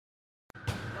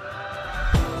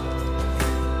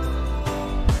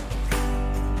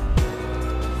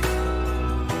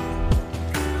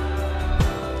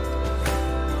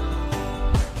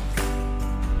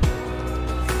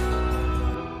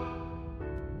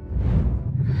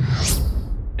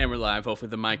And we're live.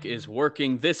 Hopefully, the mic is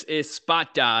working. This is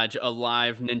Spot Dodge, a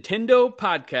live Nintendo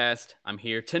podcast. I'm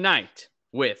here tonight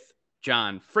with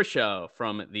John Frischow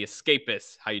from The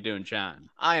Escapists. How you doing,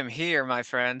 John? I am here, my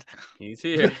friend. He's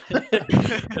here.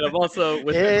 And I'm also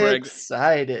with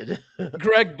Excited.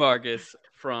 Greg Vargas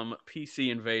from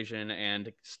PC Invasion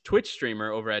and Twitch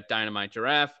streamer over at Dynamite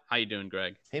Giraffe. How you doing,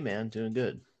 Greg? Hey, man, doing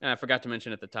good. And I forgot to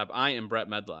mention at the top, I am Brett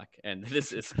Medlock, and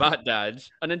this is Spot Dodge,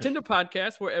 a Nintendo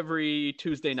podcast where every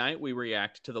Tuesday night we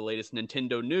react to the latest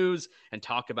Nintendo news and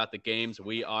talk about the games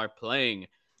we are playing.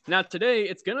 Now, today,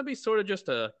 it's going to be sort of just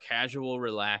a casual,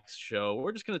 relaxed show.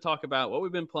 We're just going to talk about what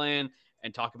we've been playing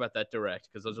and talk about that Direct,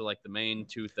 because those are like the main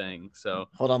two things. So,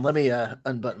 hold on, let me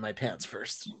unbutton my pants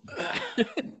first.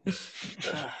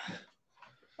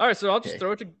 All right, so I'll just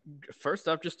throw it to, first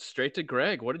off, just straight to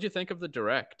Greg. What did you think of the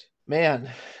Direct?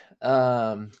 Man,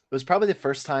 it was probably the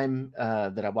first time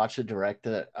that I watched a Direct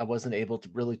that I wasn't able to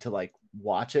really like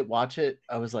watch it.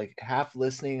 I was like half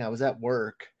listening. I was at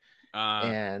work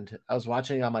and I was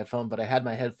watching it on my phone, but I had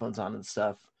my headphones on and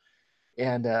stuff.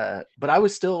 And but I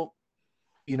was still,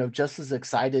 just as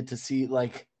excited to see,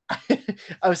 like,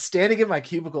 I was standing in my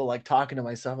cubicle, like talking to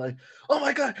myself, like, "Oh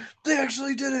my god, they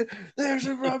actually did it! They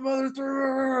actually brought Mother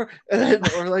through!" And then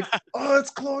we're like, "Oh,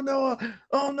 it's Clone Noah!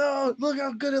 Oh no, look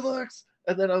how good it looks!"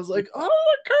 And then I was like, "Oh,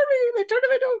 look, Kirby! They turned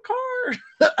him into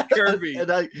a car!" Kirby,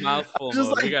 and mouthful mode.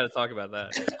 Like, we got to talk about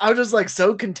that. I was just like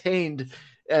so contained,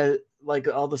 like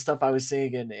all the stuff I was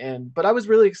seeing, but I was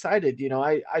really excited.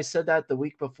 I said that the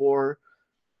week before,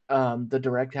 the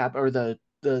Direct happened, or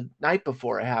the night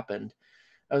before it happened.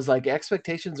 I was like,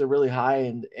 expectations are really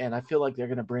high, and I feel like they're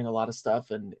going to bring a lot of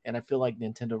stuff, and I feel like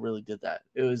Nintendo really did that.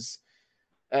 It was,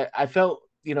 I felt,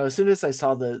 as soon as I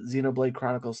saw the Xenoblade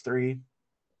Chronicles 3,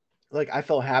 like, I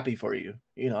felt happy for you.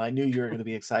 I knew you were going to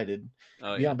be excited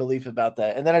beyond belief about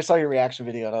that. And then I saw your reaction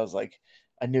video, and I was like,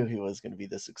 I knew he was going to be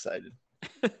this excited.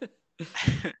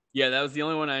 Yeah, that was the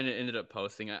only one I ended up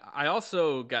posting. I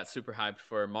also got super hyped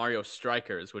for Mario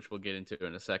Strikers, which we'll get into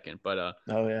in a second. But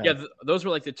those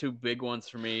were like the two big ones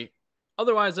for me.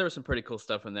 Otherwise, there was some pretty cool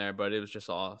stuff in there, but it was just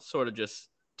all sort of just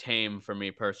tame for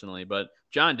me personally. But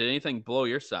John, did anything blow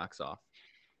your socks off?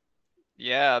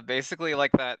 Yeah, basically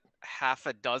like that half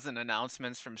a dozen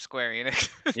announcements from Square Enix.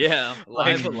 Yeah,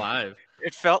 live.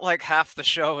 It felt like half the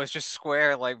show was just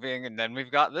Square like being, and then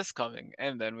we've got this coming,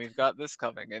 and then we've got this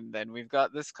coming, and then we've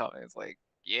got this coming. It's like,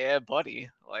 yeah, buddy.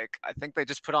 Like, I think they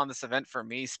just put on this event for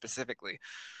me specifically.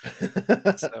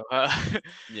 So,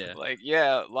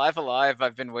 Live Alive,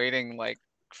 I've been waiting like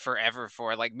forever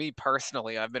for. Like, me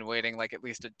personally, I've been waiting like at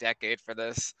least a decade for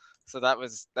this. So that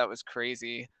was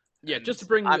crazy. Yeah, just to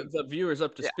bring the viewers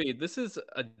up to speed, this is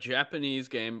a Japanese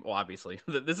game. Well, obviously,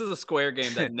 this is a Square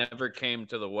game that never came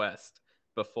to the West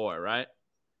before, right?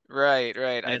 Right.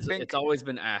 I think it's always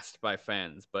been asked by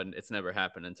fans, but it's never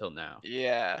happened until now.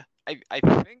 Yeah, I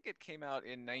think it came out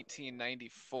in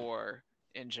 1994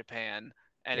 in Japan,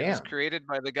 and it was created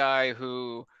by the guy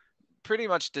who pretty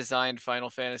much designed Final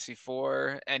Fantasy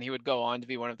IV, and he would go on to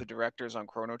be one of the directors on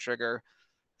Chrono Trigger.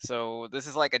 So this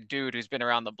is like a dude who's been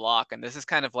around the block, and this is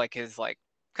kind of like his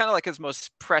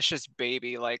most precious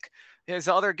baby. Like his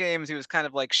other games, he was kind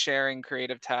of like sharing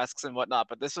creative tasks and whatnot,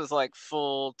 but this was like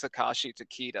full Takashi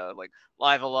Takeda. Like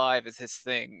Live Alive is his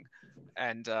thing,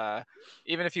 and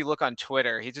even if you look on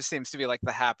Twitter, he just seems to be like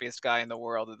the happiest guy in the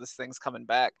world that this thing's coming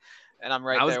back. And I'm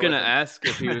right. I was gonna ask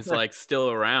if he was like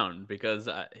still around, because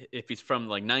if he's from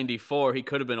like '94, he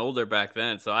could have been older back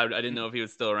then. So I didn't know if he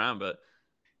was still around, but.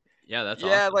 Yeah, that's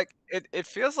awesome. Like it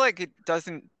feels like it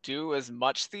doesn't do as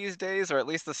much these days, or at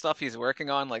least the stuff he's working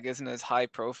on like isn't as high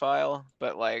profile,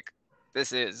 but like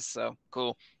this is so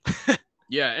cool.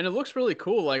 Yeah, and it looks really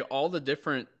cool. Like all the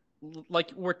different,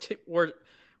 like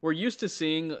we're used to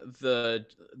seeing the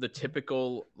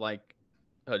typical, like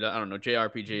I don't know,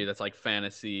 JRPG that's like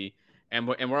fantasy, and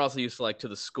we're also used to like to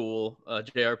the school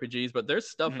JRPGs, but there's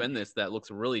stuff in this that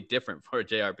looks really different for a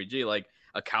JRPG, like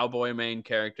a cowboy main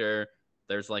character.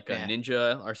 There's like a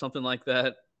ninja or something like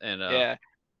that. And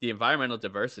the environmental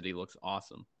diversity looks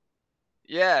awesome.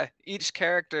 Yeah, each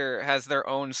character has their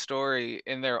own story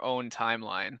in their own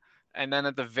timeline. And then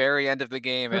at the very end of the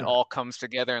game, it all comes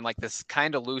together in like this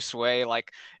kind of loose way.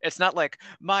 Like, it's not like,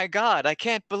 my God, I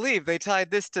can't believe they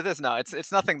tied this to this. No,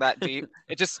 it's nothing that deep.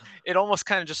 It almost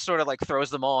kind of just sort of like throws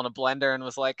them all in a blender and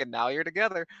was like, and now you're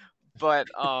together. But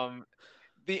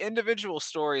the individual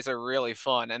stories are really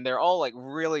fun, and they're all like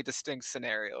really distinct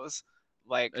scenarios.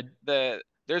 Like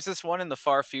there's this one in the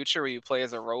far future where you play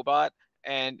as a robot,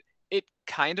 and it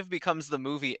kind of becomes the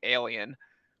movie Alien,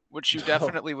 which you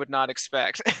definitely would not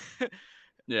expect.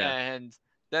 Yeah. And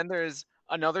Then there's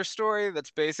another story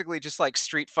that's basically just like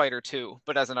Street Fighter 2,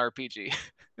 but as an RPG.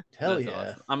 Hell That's yeah.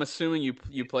 awesome. I'm assuming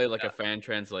you play like a fan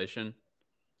translation.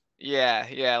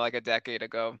 Yeah, like a decade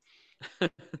ago.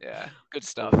 Yeah, good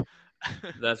stuff.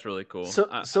 That's really cool.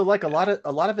 So like a lot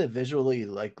of it visually,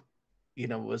 like,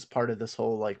 was part of this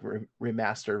whole like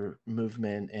remaster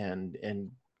movement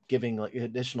and giving like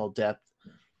additional depth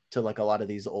to like a lot of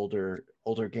these older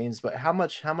games. But how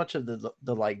much of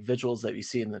the like visuals that you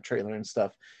see in the trailer and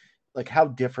stuff, like how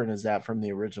different is that from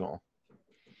the original?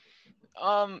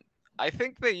 I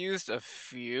think they used a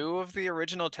few of the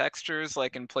original textures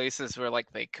like in places where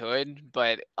like they could,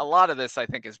 but a lot of this I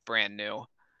think is brand new.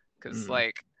 Cause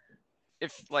like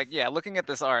if like yeah, looking at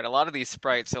this art, a lot of these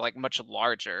sprites are like much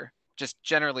larger, just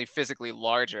generally physically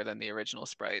larger than the original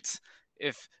sprites.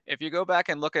 If you go back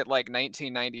and look at like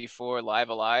 1994 Live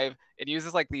Alive, it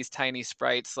uses like these tiny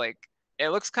sprites. Like it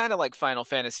looks kind of like Final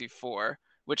Fantasy IV,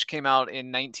 which came out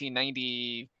in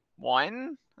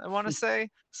 1991, I want to say.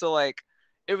 So like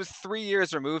it was 3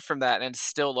 years removed from that and it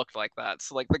still looked like that.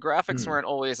 So like the graphics weren't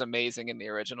always amazing in the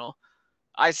original.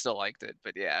 I still liked it,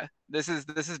 but yeah, this is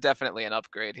definitely an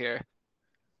upgrade here.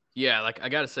 Yeah, like I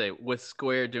gotta say, with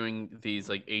Square doing these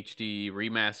like HD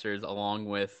remasters along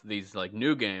with these like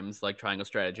new games like Triangle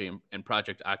Strategy and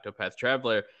Project Octopath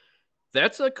Traveler,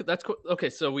 that's cool. Okay,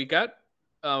 so we got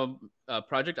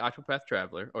Project Octopath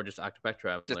Traveler or just Octopath Just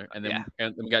Traveler, and yeah,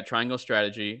 then we got Triangle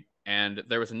Strategy, and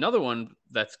there was another one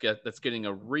that's getting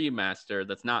a remaster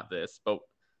that's not this, but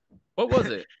what was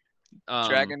it?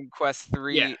 Dragon Quest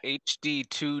Yeah, 3 HD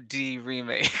 2D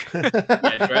remake. yeah,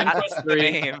 Dragon That's Quest the 3,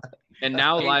 name. and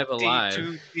now Live HD Alive.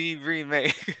 2D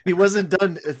remake. He wasn't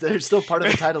done. There's still part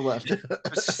of the title left.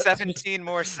 There's 17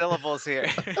 more syllables here.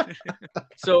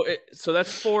 So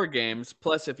that's 4 games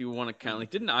plus if you want to count. Like,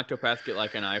 didn't Octopath get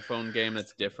like an iPhone game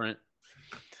that's different?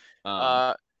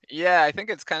 Yeah, I think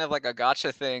it's kind of like a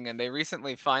gotcha thing, and they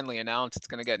recently finally announced it's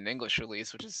gonna get an English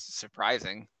release, which is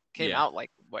surprising. Came out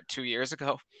like what 2 years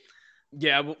ago.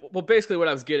 Yeah, well, basically what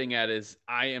I was getting at is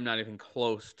I am not even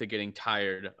close to getting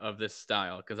tired of this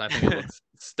style because I think it looks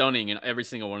stunning in every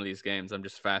single one of these games. I'm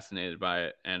just fascinated by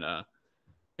it, and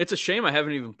it's a shame I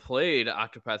haven't even played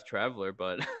Octopath Traveler,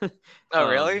 but Oh,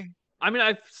 really? I mean,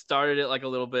 I've started it like a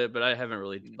little bit, but I haven't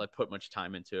really like put much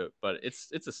time into it. But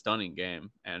it's a stunning game,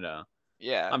 and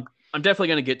Yeah. I'm definitely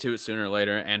gonna get to it sooner or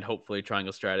later, and hopefully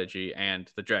Triangle Strategy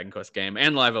and the Dragon Quest game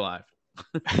and Live Alive.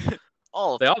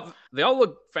 All of they all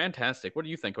look fantastic. What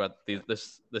do you think about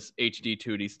this HD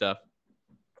 2D stuff?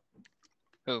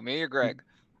 Who, me or Greg?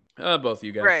 Both of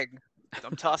you guys. Greg.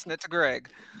 I'm tossing it to Greg.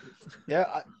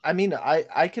 Yeah, I mean, I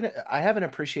have an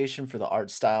appreciation for the art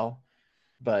style,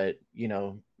 but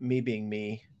me being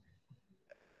me,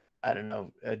 I don't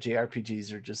know,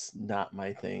 JRPGs are just not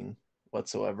my thing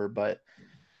whatsoever. But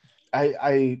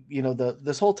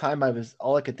this whole time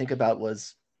all I could think about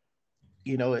was,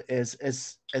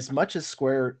 as much as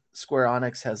Square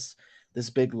Enix has this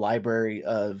big library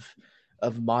of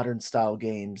modern style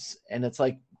games, and it's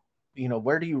like,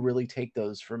 where do you really take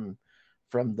those from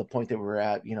the point that we're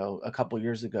at, a couple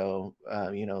years ago,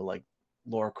 like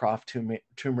Lara Croft,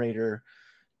 Tomb Raider,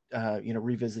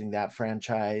 revisiting that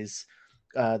franchise.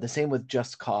 The same with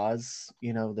Just Cause,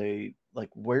 they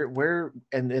like where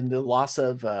and the loss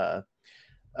of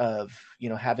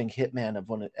having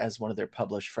Hitman as one of their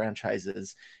published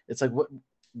franchises. It's like,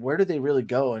 where do they really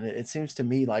go? And it seems to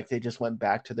me like they just went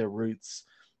back to their roots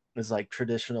as like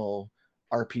traditional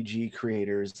RPG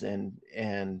creators,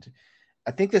 and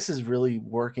I think this is really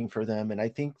working for them. And I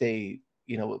think they,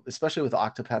 especially with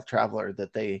Octopath Traveler,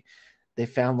 that they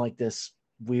found like this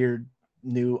weird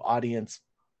new audience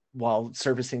while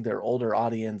servicing their older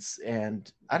audience. And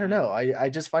I don't know, I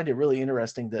just find it really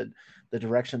interesting that the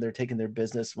direction they're taking their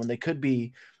business when they could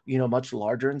be, much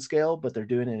larger in scale, but they're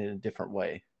doing it in a different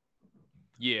way.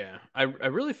 Yeah, I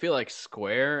really feel like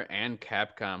Square and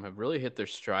Capcom have really hit their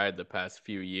stride the past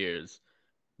few years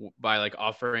by like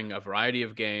offering a variety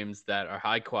of games that are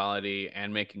high quality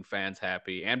and making fans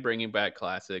happy and bringing back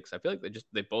classics. I feel like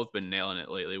they've both been nailing it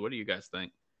lately. What do you guys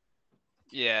think?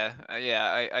 Yeah,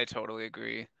 I totally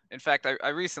agree. In fact, I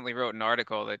recently wrote an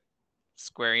article that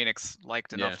Square Enix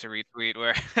liked enough to retweet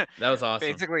where that was awesome.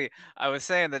 Basically I was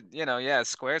saying that, yeah,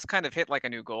 Square's kind of hit like a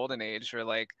new golden age where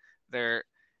like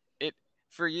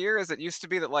for years it used to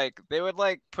be that like they would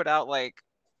like put out like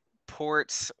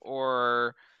ports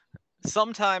or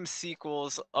sometimes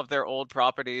sequels of their old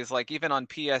properties, like even on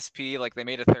PSP, like they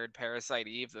made a third Parasite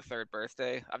Eve, the third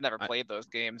birthday. I've never played those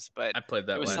games, but I played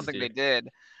that it was last something year. they did.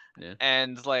 Yeah.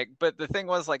 And like, but the thing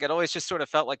was like, it always just sort of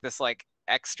felt like this like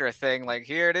extra thing, like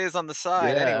here it is on the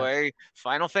side anyway,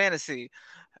 Final Fantasy.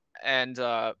 And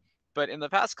But in the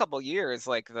past couple years,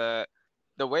 like the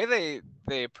way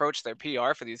they approach their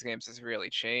PR for these games has really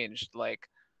changed. Like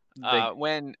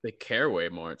when they care way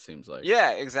more, it seems like.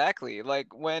 yeah, exactly. Like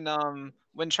when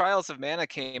Trials of Mana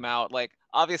came out, like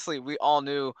obviously we all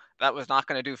knew that was not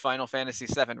going to do Final Fantasy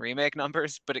VII remake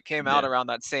numbers, but it came out Yeah. around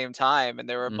that same time, and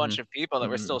there were a bunch Mhm. of people that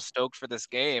were still Mhm. stoked for this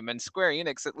game. And Square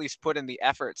Enix at least put in the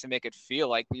effort to make it feel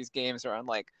like these games are on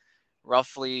like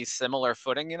roughly similar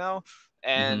footing, you know.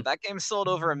 And Mhm. that game sold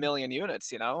over 1 million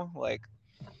units, you know. Like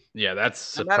Yeah, that's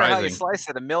no matter how you surprising. slice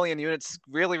it, 1 million units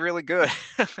really, really good.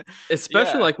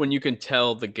 Especially Yeah. like when you can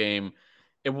tell the game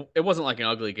it wasn't like an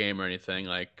ugly game or anything,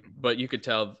 like, but you could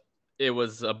tell it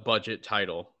was a budget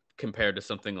title compared to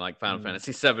something like Final Mhm.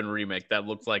 Fantasy VII Remake that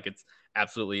looks like it's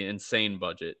absolutely insane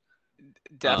budget.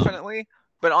 Um, Definitely.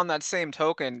 But on that same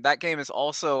token, that game is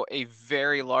also a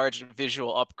very large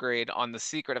visual upgrade on the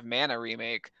Secret of Mana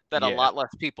remake that a yeah, lot less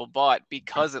people bought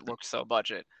because it looked so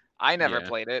budget. I never yeah,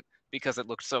 played it because it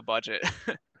looked so budget.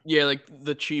 yeah. Like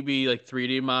the chibi, like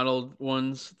 3D modeled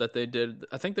ones that they did.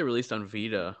 I think they released on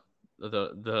Vita.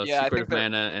 The Yeah, Secret of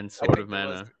Mana and I Sword think of there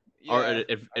was Mana, or yeah,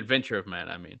 Adventure of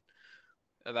Mana. I mean.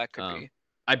 that could Um, be.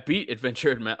 I beat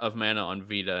Adventure of Mana on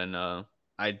Vita, and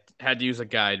I had to use a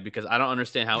guide because I don't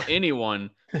understand how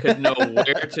anyone could know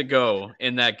where to go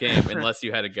in that game unless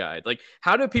you had a guide. Like,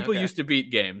 how do people Okay. used to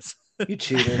beat games? You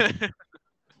cheater.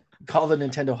 Call the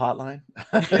Nintendo hotline.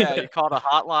 Yeah, you called a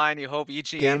hotline, you hope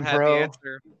EGM Game had the Pro.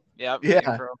 answer. Yep, Game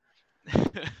Yeah. Pro.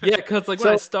 Yeah, because like when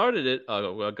I So started it,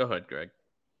 oh well, go ahead, Greg.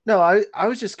 no, I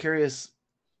was just curious.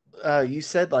 You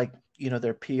said like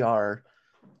their PR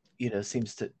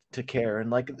seems to care, and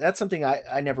like that's something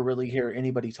I never really hear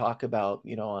anybody talk about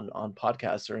on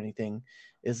podcasts or anything,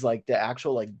 is like the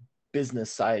actual like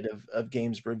business side of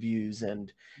games reviews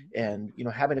and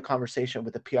having a conversation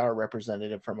with a PR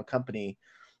representative from a company,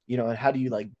 and how do you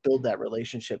like build that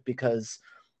relationship, because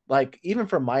like even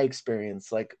from my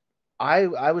experience, like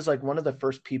I was like one of the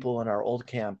first people in our old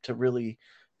camp to really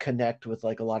connect with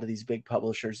like a lot of these big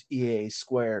publishers, EA,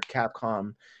 Square,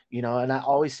 Capcom, and I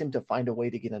always seem to find a way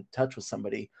to get in touch with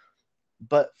somebody.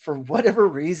 But for whatever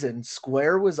reason,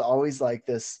 Square was always like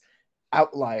this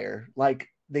outlier. Like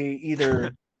they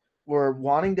either were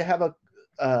wanting to have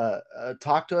a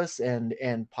talk to us and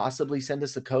possibly send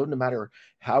us a code, no matter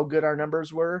how good our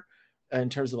numbers were in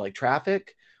terms of like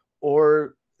traffic,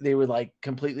 or they would like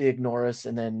completely ignore us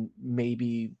and then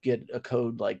maybe get a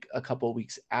code like a couple of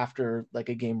weeks after like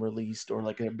a game released or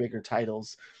like their bigger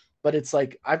titles. But it's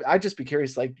like I'd just be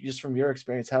curious, like just from your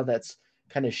experience, how that's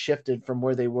kind of shifted from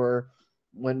where they were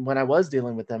when I was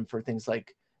dealing with them for things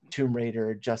like Tomb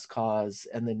Raider, Just Cause,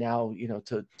 and then now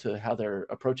to how they're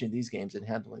approaching these games and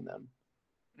handling them.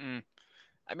 Mm.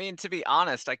 I mean, to be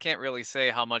honest, I can't really say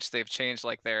how much they've changed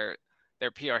like their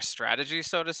PR strategy,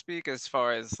 so to speak, as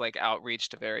far as like outreach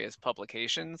to various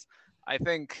publications. I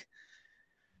think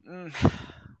mm,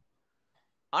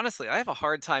 honestly, I have a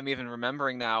hard time even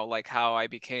remembering now like how I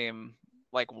became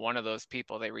like one of those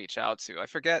people they reach out to.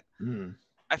 Mm.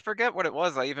 I forget what it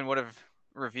was I even would have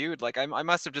reviewed. Like I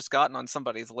must have just gotten on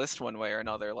somebody's list one way or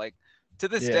another. Like to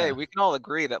this day, Yeah. we can all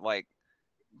agree that like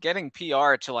getting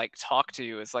PR to like talk to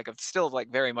you is like still like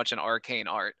very much an arcane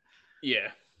art.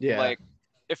 Yeah, Yeah. Like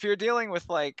if you're dealing with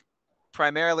like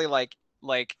primarily like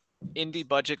indie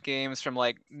budget games from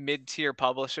like mid-tier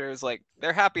publishers, like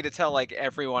they're happy to tell like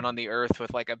everyone on the earth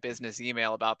with like a business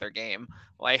email about their game,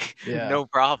 like Yeah. no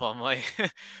problem. Like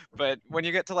but when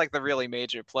you get to like the really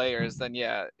major players, then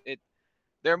yeah,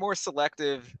 they're more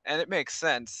selective and it makes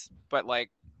sense, but like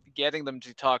getting them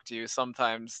to talk to you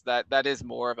sometimes that is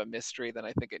more of a mystery than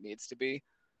I think it needs to be.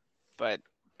 But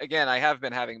again, I have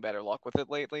been having better luck with it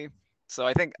lately. So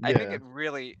I think Yeah. it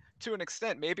really, to an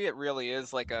extent, maybe it really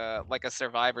is like a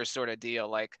Survivor sort of deal.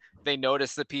 Like they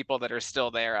notice the people that are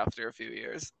still there after a few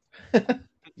years.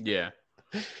 yeah.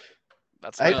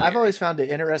 That's my I've theory. always found it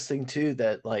interesting too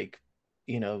that like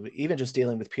even just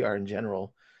dealing with PR in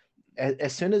general,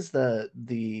 as soon as the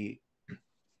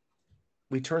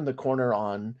we turn the corner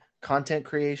on content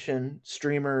creation,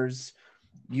 streamers,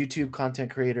 YouTube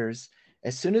content creators,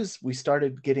 as soon as we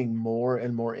started getting more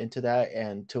and more into that,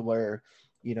 and to where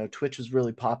Twitch was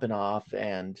really popping off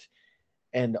and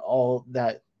all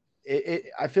that,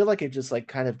 I feel like it just like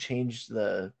kind of changed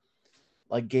the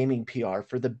like gaming PR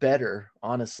for the better,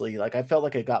 honestly. Like I felt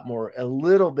like it got more a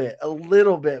little bit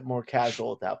more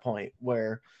casual at that point,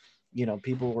 where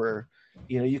people were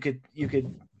you could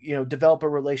develop a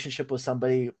relationship with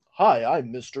somebody. Hi,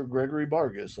 I'm Mr. Gregory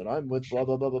Vargas and I'm with blah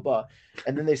blah blah blah blah.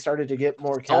 And then they started to get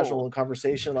more casual Sold. in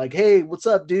conversation, like, hey, what's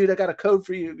up, dude? I got a code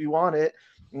for you if you want it.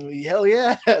 Hell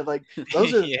yeah. Like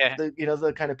those are Yeah. the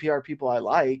the kind of PR people I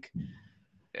like.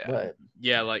 Yeah. But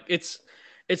yeah, like it's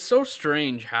so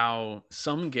strange how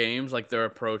some games, like, their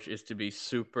approach is to be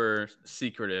super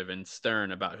secretive and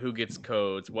stern about who gets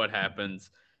codes, what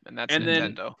happens, And that's and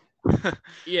then Nintendo.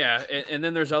 yeah, and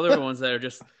then there's other ones that are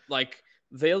just like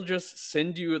they'll just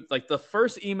send you like the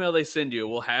first email they send you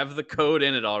will have the code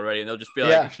in it already, and they'll just be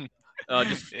like, yeah,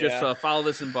 just follow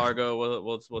this embargo.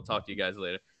 We'll talk to you guys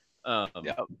later.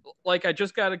 Yep. Like I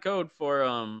just got a code for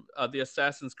the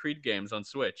Assassin's Creed games on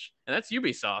Switch, and that's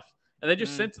Ubisoft, and they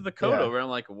just sent the code Yeah. over. I'm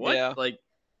like, what? Yeah. Like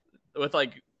with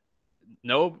like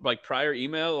no like prior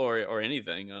email or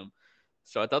anything.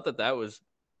 So I thought that was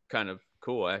kind of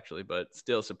cool actually, but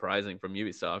still surprising from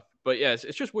Ubisoft. But yeah,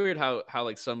 it's just weird how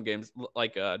like some games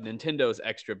like Nintendo's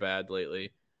extra bad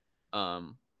lately.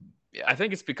 Um, Yeah. I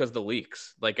think it's because the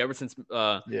leaks. Like ever since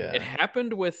it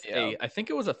happened with I think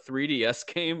it was a 3DS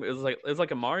game. It was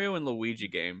like a Mario and Luigi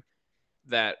game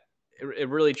that it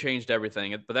really changed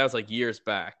everything. But that was like years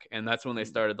back, and that's when they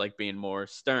started like being more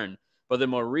stern. But then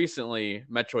more recently,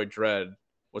 Metroid Dread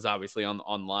was obviously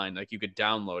online. Like you could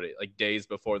download it like days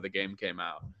before the game came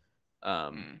out.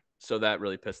 So that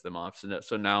really pissed them off.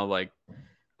 So now like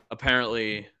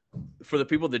apparently for the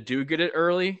people that do get it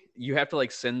early, you have to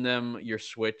like send them your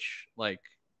Switch like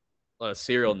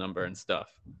serial number and stuff,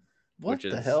 what which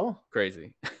the is hell?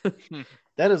 crazy.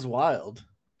 That is wild.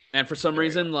 And for some Very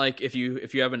reason, like if you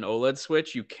have an OLED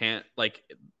Switch, you can't like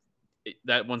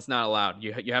that one's not allowed.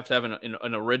 You have to have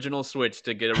an original Switch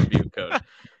to get a review code.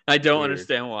 I don't Weird.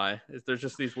 understand why. There's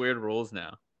just these weird rules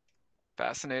now.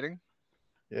 Fascinating.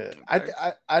 Yeah, Okay.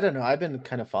 I don't know. I've been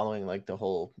kind of following like the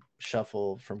whole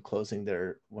shuffle from closing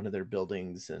one of their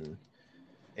buildings and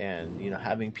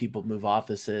having people move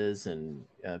offices and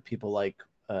people like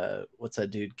what's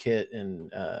that dude Kit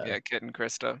and Yeah, Kit and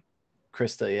Krista.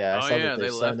 Krista. Yeah, I Oh saw yeah, that they're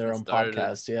they starting left their and own started it.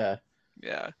 podcast. Yeah,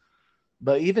 Yeah.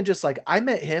 but even just like I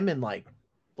met him in like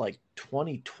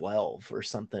 2012 or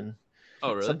something.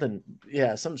 Oh really? Something,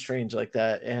 yeah, something strange like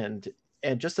that. And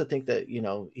just to think that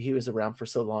he was around for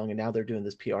so long and now they're doing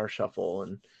this PR shuffle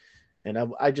and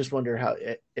I just wonder how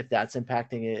if that's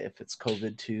impacting it, if it's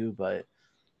COVID too. But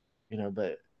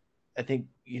but I think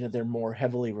they're more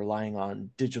heavily relying on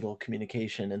digital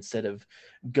communication instead of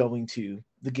going to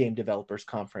the game developers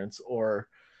conference or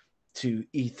to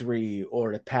E3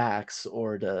 or to PAX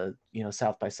or to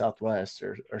South by Southwest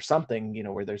or something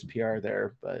where there's PR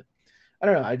there. But I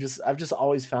don't know. I've just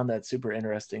always found that super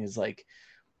interesting. Is like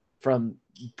from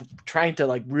trying to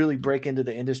like really break into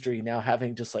the industry now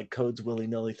having just like codes willy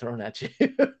nilly thrown at you.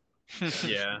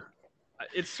 Yeah,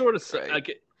 it's sort of Right.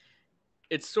 like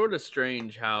it's sort of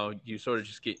strange how you sort of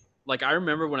just get like I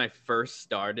remember when I first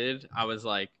started, I was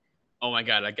like, oh my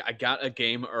god, I got a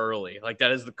game early. Like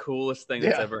that is the coolest thing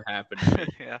that's Yeah. ever happened to me.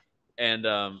 Yeah. And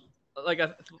like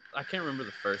I can't remember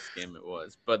the first game it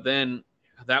was, but then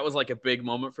that was like a big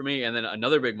moment for me. And then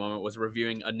another big moment was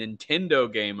reviewing a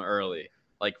Nintendo game early,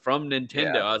 like from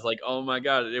Nintendo. Yeah. I was like, oh my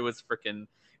god, it wasn't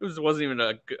even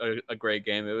a great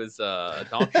game. It was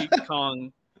Donkey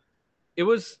Kong. It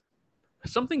was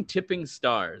something tipping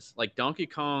stars, like Donkey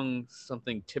Kong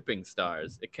something tipping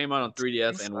stars. It came out on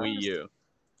 3DS and Wii Stars? U.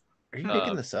 Are you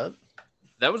making this up?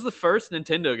 That was the first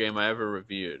Nintendo game I ever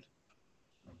reviewed.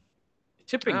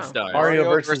 Tipping Oh, stars. Mario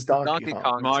versus Donkey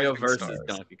Kong. Mario Tipping versus Stars.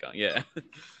 Donkey Kong. Yeah.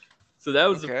 So that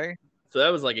was Okay. so that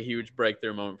was like a huge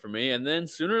breakthrough moment for me. And then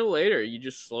sooner or later, you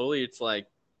just slowly, it's like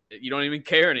you don't even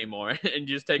care anymore, and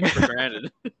you just take it for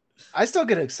granted. I still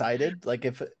get excited. Like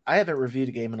if I haven't reviewed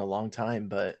a game in a long time,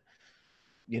 but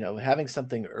having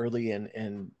something early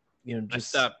and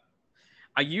just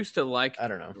I used to like. I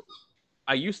don't know.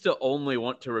 I used to only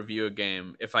want to review a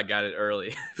game if I got it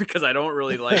early because I don't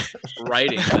really like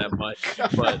writing that much.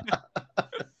 But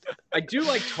I do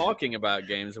like talking about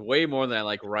games way more than I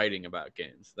like writing about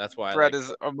games. That's why Fred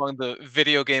is among the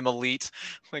video game elite.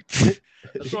 Like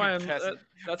that's why I'm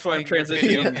playing your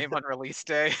video transitioning. game on release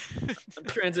day. I'm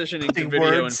transitioning to Putting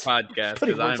video words- and podcast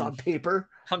Putting because words on paper.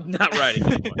 I'm not writing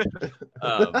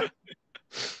anymore.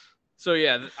 So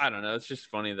yeah, I don't know. It's just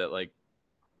funny that like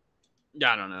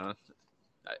I don't know.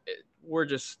 We're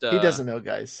just He doesn't know,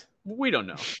 guys. we don't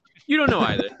know. You don't know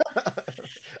either.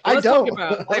 I Let's don't. talk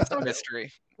about Life's a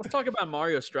mystery. let's talk about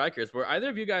Mario Strikers. Were either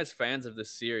of you guys fans of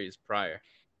this series prior?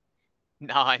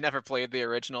 No, I never played the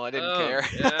original. I didn't care.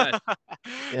 Yeah.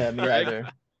 Yeah, me Right. either.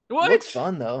 What? Looks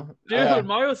fun though. Dude,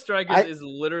 Mario Strikers I- is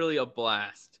literally a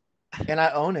blast. And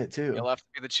I own it too. You'll have to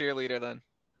be the cheerleader then.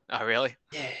 Oh, really?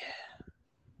 Yeah.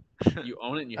 You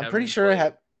own it and you I'm haven't pretty even sure I played it.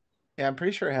 have. Yeah, I'm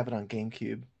pretty sure I have it on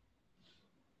GameCube.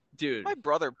 Dude, My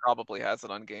brother probably has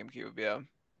it on GameCube. Yeah.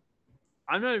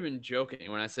 I'm not even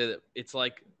joking when I say that it's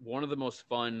like one of the most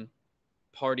fun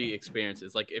party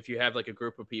experiences. Like if you have like a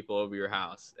group of people over your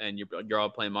house and you're all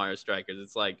playing Mario Strikers,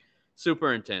 it's like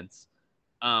super intense.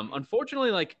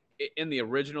 Unfortunately, like in the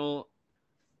original,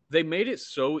 they made it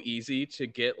so easy to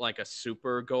get like a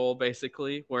super goal,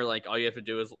 basically, where like all you have to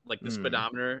do is like the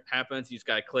speedometer happens, you just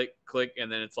gotta click,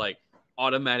 and then it's like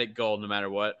automatic goal no matter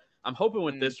what. I'm hoping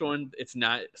with this one, it's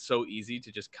not so easy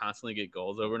to just constantly get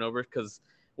goals over and over, because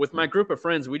with my group of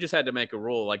friends, we just had to make a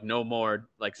rule, like no more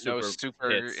like super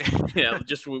hits. Yeah,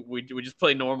 just we just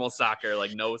play normal soccer,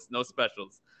 like no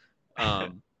specials.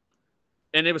 And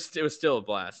it was still a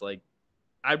blast. Like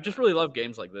I just really love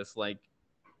games like this, like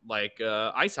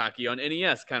ice hockey on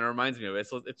NES kind of reminds me of it.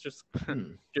 So it's just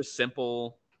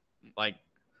simple, like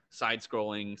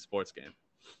side-scrolling sports game.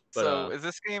 But, so is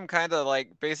this game kind of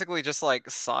like basically just like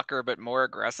soccer but more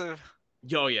aggressive?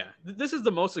 Yo, yeah, this is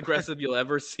the most aggressive you'll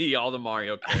ever see all the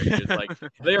Mario characters. Like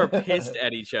they are pissed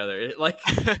at each other. Like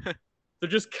they're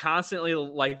just constantly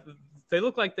like they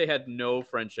look like they had no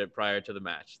friendship prior to the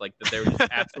match. Like that they were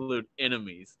just absolute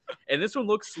enemies. And this one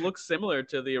looks similar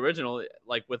to the original,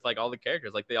 like with like all the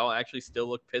characters. Like they all actually still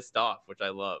look pissed off, which I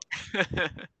love.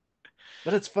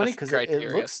 But it's funny because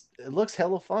it looks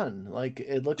hella fun. Like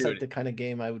it looks like the kind of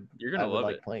game I would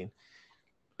like playing.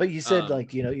 But you said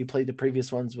like you played the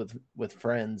previous ones with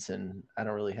friends, and I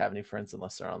don't really have any friends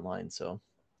unless they're online. So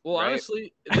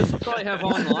honestly, this will probably have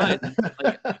online.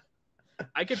 Like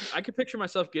I could picture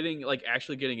myself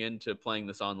actually getting into playing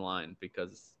this online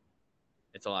because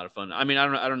it's a lot of fun. I mean,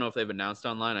 I don't know if they've announced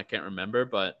online. I can't remember,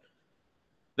 but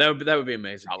that would be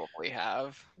amazing. Probably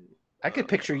have. I could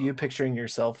picture you picturing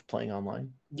yourself playing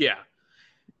online. Yeah.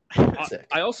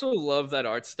 I also love that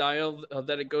art style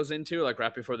that it goes into, like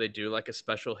right before they do like a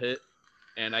special hit,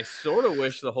 and I sort of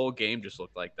wish the whole game just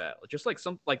looked like that, just like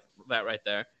some like that right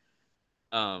there.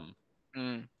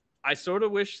 I sort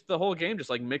of wish the whole game just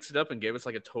like mixed it up and gave us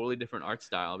like a totally different art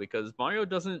style, because Mario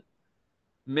doesn't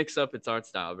mix up its art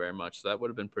style very much, so that would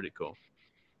have been pretty cool.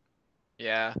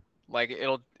 Yeah, like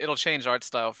it'll change art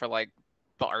style for like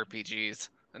the RPGs,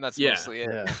 and that's mostly it.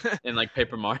 Yeah. And like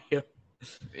Paper Mario.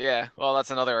 Yeah, well,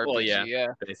 that's another RPG. Well, yeah,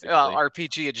 basically.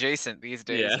 RPG adjacent these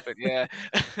days. But yeah,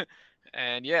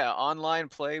 and yeah, online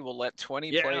play will let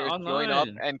 20 players join up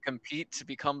and compete to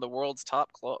become the world's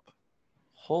top club.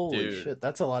 Holy shit,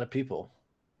 that's a lot of people.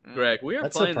 Greg, we are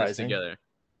playing this together.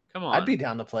 Come on, I'd be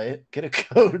down to play it. Get a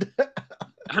code.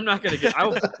 I'm not gonna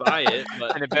I'll buy it,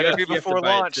 but and it better be before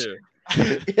launch.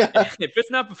 Yeah. If it's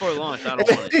not before launch, I don't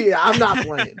want it. Yeah, I'm not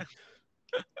playing.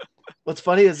 What's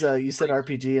funny is you said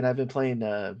RPG, and I've been playing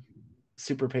not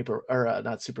Super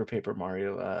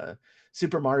Mario,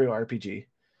 Super Mario RPG.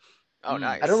 Oh,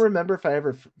 nice. I don't remember if I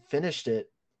ever finished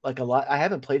it like a lot. I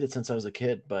haven't played it since I was a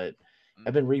kid, but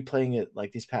I've been replaying it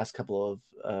like these past couple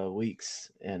of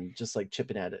weeks and just like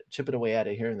chipping away at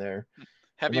it here and there.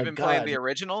 Have you been playing the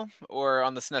original or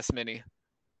on the SNES Mini?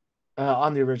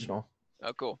 On the original.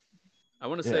 Oh, cool. I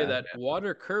want to say that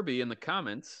Water Kirby in the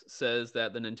comments says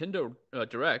that the Nintendo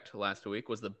Direct last week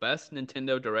was the best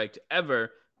Nintendo Direct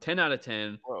ever, 10 out of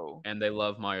 10, and they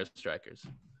love Mario Strikers.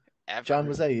 Ever. John,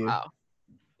 was that you? Wow.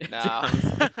 Nah.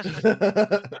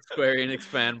 Square Enix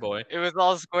fanboy. It was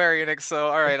all Square Enix, so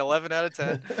all right, 11 out of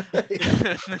 10.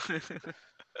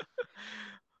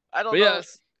 I don't know.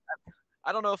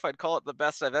 I don't know if I'd call it the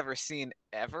best I've ever seen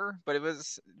ever, but it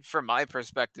was, from my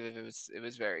perspective, it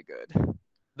was very good.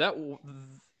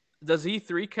 Does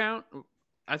E3 count?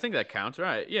 I think that counts,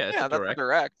 right? Yeah, it's that's a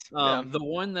direct. The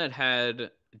one that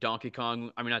had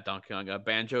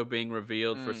Banjo being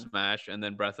revealed for Smash, and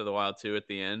then Breath of the Wild 2 at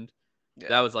the end. Yeah.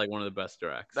 That was like one of the best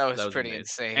directs. That was pretty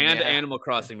insane. And Animal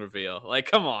Crossing reveal.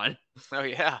 Like, come on. Oh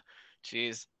yeah,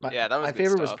 jeez. That was my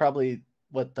favorite was probably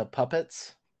the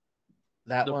puppets.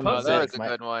 That one was a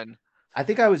good one. I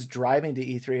think I was driving to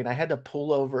E3 and I had to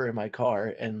pull over in my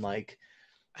car and like,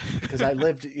 because I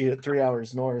lived 3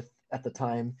 hours north at the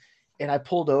time, and I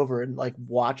pulled over and like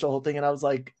watched the whole thing, and I was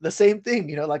like the same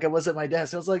thing, like I was at my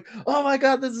desk. I was like, oh my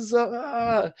god, this is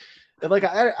so. And like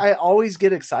I always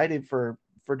get excited for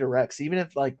directs, even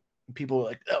if like people are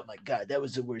like, oh my god, that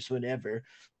was the worst one ever.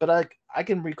 But I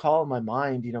can recall in my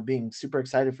mind, being super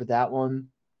excited for that one,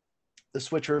 the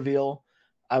Switch reveal.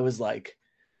 I was like,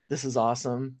 this is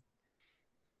awesome.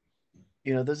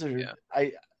 Those are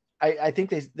I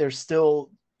think they're still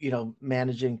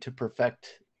managing to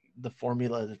perfect the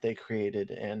formula that they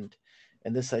created, and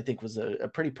this I think was a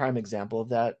pretty prime example of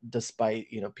that, despite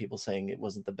people saying it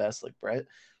wasn't the best, like Brett.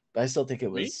 But I still think it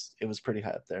was pretty high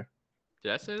up there.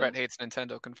 Did I say Brett that? hates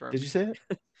Nintendo, confirmed. Did you say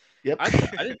it? Yep.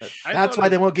 That's why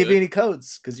they won't give you any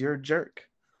codes, because you're a jerk.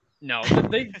 No,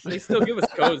 they still give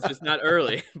us codes, just not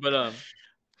early. But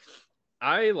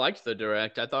I liked the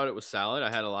direct. I thought it was solid. I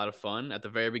had a lot of fun. At the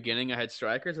very beginning, I had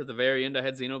Strikers. At the very end, I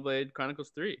had Xenoblade Chronicles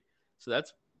 3. So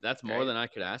that's more than I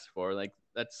could ask for. Like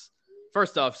that's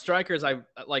first off, Strikers. I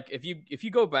like if you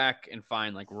go back and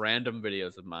find like random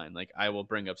videos of mine, like I will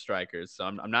bring up Strikers. So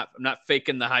I'm not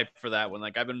faking the hype for that one.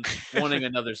 Like I've been wanting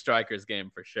another Strikers game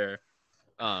for sure.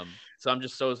 So I'm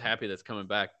just so happy that's coming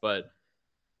back. But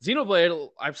Xenoblade,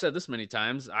 I've said this many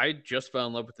times. I just fell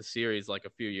in love with the series like a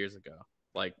few years ago.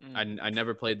 Like I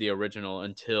never played the original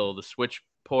until the Switch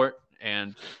port,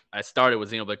 and I started with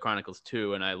Xenoblade Chronicles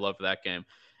 2, and I loved that game.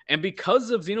 And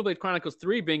because of Xenoblade Chronicles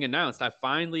 3 being announced, I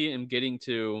finally am getting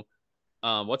to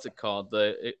what's it called?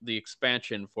 The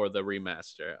expansion for the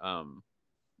remaster.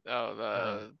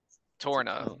 The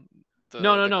Torna.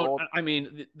 No. Gold... I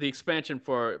mean the expansion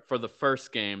for the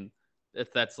first game.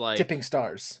 If that's like Tipping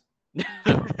Stars.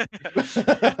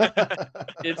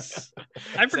 It's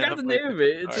I forgot the name of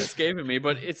it. It's escaping me,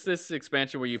 but it's this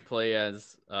expansion where you play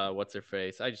as what's her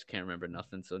face. I just can't remember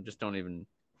nothing, so just don't even.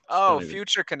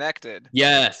 Future Connected.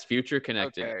 Yes, Future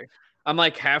Connected. Okay. I'm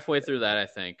like halfway through that, I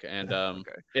think, and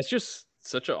it's just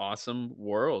such an awesome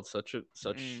world.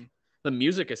 The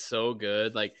music is so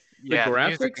good. Like the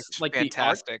graphics, like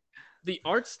fantastic. The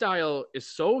art style is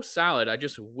so solid. I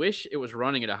just wish it was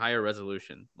running at a higher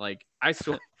resolution. Like I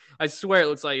swear it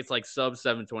looks like it's like sub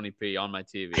 720p on my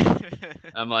TV.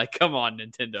 I'm like, come on,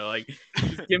 Nintendo. Like,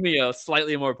 just give me a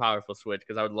slightly more powerful Switch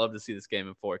because I would love to see this game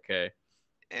in 4K.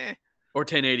 Or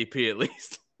 1080p at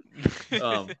least.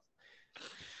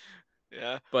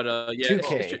 Yeah. But yeah,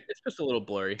 2K. It's just a little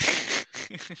blurry.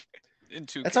 In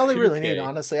 2K. That's all they really need,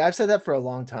 honestly. I've said that for a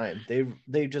long time.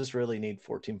 They just really need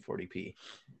 1440p.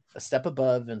 A step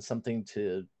above and something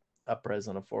to up-res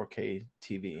on a 4K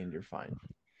TV, and you're fine.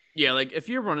 Yeah, like if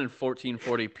you're running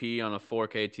 1440p on a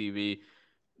 4K TV,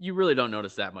 you really don't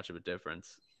notice that much of a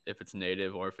difference if it's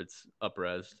native or if it's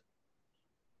up-resed.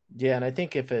 Yeah, and I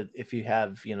think if you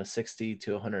have 60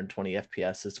 to 120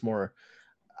 FPS, it's more,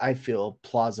 I feel,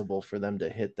 plausible for them to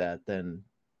hit that than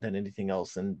anything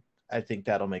else, and I think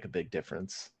that'll make a big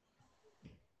difference.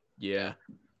 Yeah.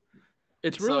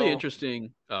 It's really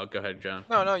interesting. Oh, go ahead, John.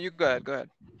 No, you go ahead.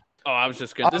 Oh, I was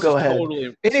just gonna. Go ahead.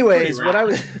 Anyways, what I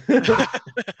was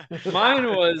mine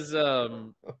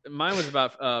was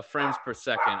about frames per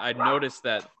second. I noticed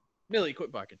that. Millie,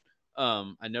 quit barking.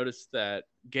 I noticed that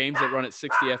games that run at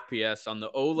 60 FPS on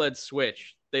the OLED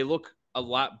Switch, they look a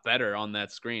lot better on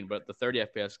that screen, but the 30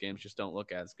 FPS games just don't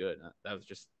look as good. That was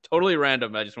just totally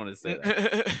random. I just wanted to say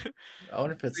that. I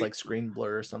wonder if it's like screen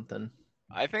blur or something.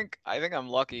 I think I'm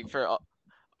lucky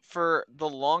for the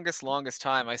longest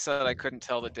time. I said I couldn't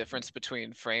tell the difference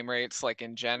between frame rates, like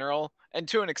in general, and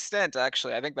to an extent,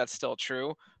 actually, I think that's still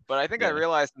true. But I think I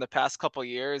realized in the past couple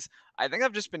years, I think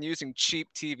I've just been using cheap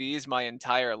TVs my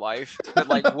entire life that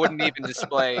like wouldn't even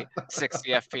display 60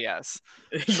 FPS.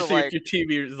 So like your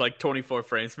TV is like 24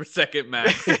 frames per second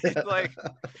max. Like,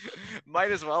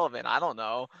 might as well have been. I don't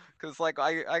know, because like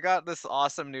I got this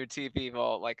awesome new TV,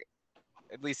 well, like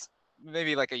at least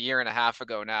maybe like a year and a half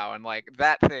ago now, and like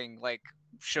that thing like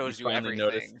shows you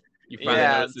everything. You finally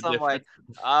noticed the so I'm difference. like,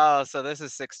 oh, so this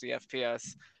is 60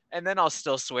 FPS. And then I'll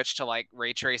still switch to like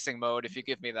ray tracing mode if you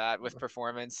give me that with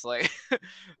performance. Like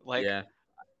I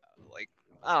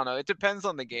don't know. It depends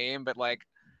on the game, but like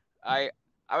I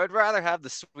would rather have the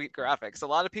sweet graphics. A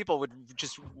lot of people would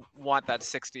just want that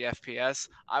 60 FPS.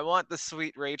 I want the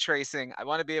sweet ray tracing. I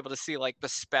want to be able to see like the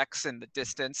specks in the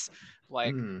distance.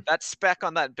 Like that speck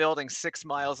on that building 6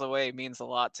 miles away means a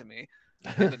lot to me.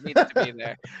 And it needs to be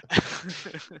there.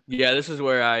 Yeah, this is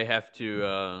where I have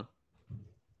to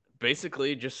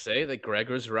basically just say that Greg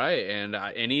was right. And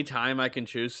anytime I can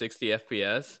choose 60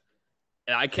 FPS,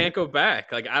 I can't go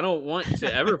back. Like, I don't want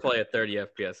to ever play a 30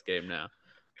 FPS game now.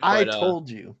 But, I told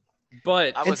you.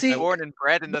 But I was born and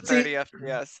bred in the 30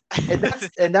 FPS.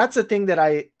 and that's the thing that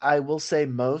I will say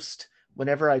most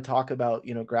whenever I talk about,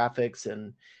 graphics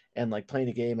and like playing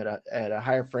a game at a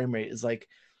higher frame rate is like,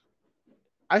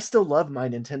 I still love my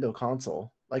Nintendo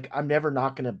console. Like, I'm never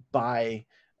not going to buy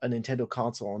a Nintendo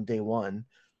console on day one.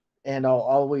 And I'll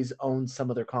always own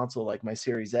some other console like my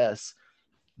Series S.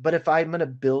 But if I'm going to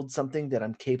build something that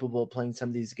I'm capable of playing some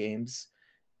of these games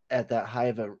at that high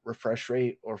of a refresh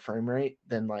rate or frame rate,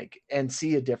 then and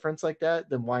see a difference like that,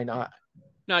 then why not?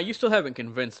 No, you still haven't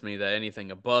convinced me that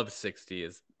anything above 60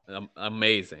 is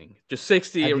amazing. Just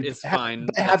 60 is fine.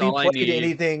 Have you played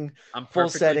anything full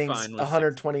settings,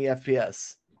 120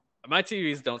 FPS? My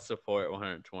TVs don't support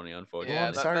 120, unfortunately. Yeah,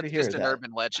 that's just an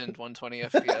urban legend. 120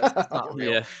 FPS. It's not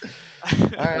real. Yeah.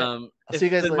 All right. I'll see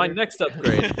you guys later. My next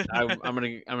upgrade, I'm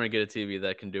gonna get a TV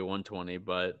that can do 120,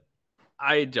 but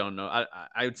I don't know.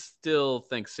 I would still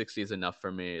think 60 is enough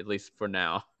for me, at least for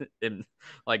now. And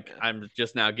like I'm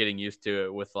just now getting used to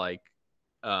it with like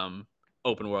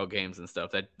open world games and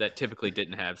stuff that typically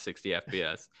didn't have 60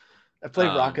 FPS. I played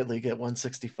Rocket League at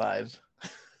 165.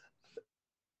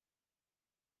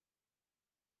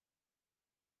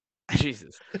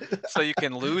 Jesus. So you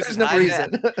can lose. There's no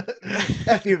reason.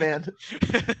 F you, man.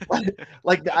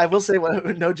 Like I will say,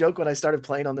 no joke, when I started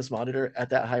playing on this monitor at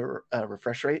that high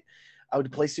refresh rate, I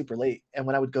would play super late, and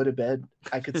when I would go to bed,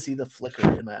 I could see the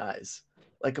flicker in my eyes.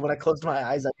 Like when I closed my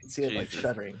eyes, I could see it like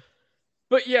shuddering.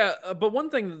 But yeah, but one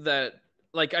thing that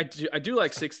like I do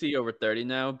like 60 over 30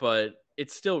 now, but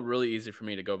it's still really easy for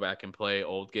me to go back and play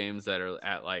old games that are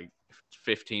at like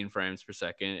 15 frames per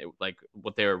second, like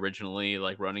what they were originally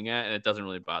like running at, and it doesn't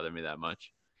really bother me that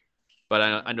much.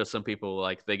 But I know some people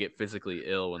like they get physically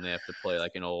ill when they have to play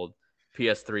like an old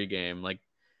PS3 game, like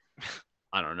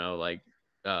I don't know, like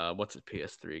what's a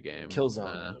PS3 game?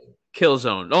 Killzone.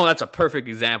 Killzone. Oh, that's a perfect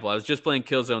example. I was just playing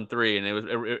Killzone 3, and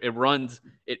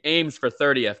it aims for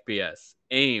 30 FPS,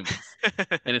 and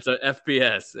it's a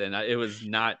FPS, and it was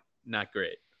not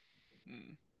great.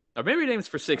 Or maybe it aims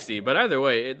for 60, but either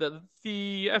way, the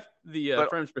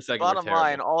frames per second. Bottom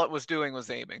line, all it was doing was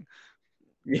aiming.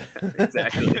 Yeah,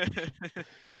 exactly.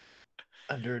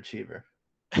 Underachiever.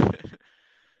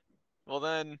 Well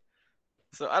then,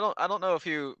 so I don't know if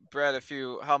you, Brett,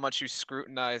 how much you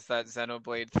scrutinized that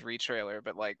Xenoblade 3 trailer,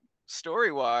 but like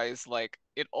story-wise, like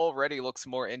it already looks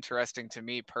more interesting to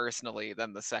me personally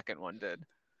than the second one did.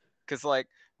 Because like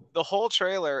the whole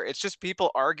trailer, it's just people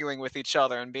arguing with each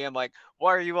other and being like, "Why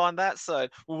are you on that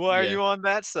side? Why are you on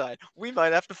that side? We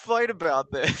might have to fight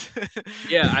about this."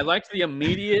 Yeah, I liked the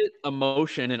immediate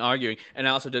emotion and arguing, and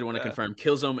I also did want to confirm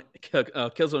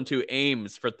Killzone 2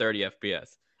 aims for 30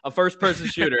 FPS. A first-person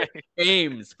shooter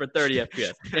aims for 30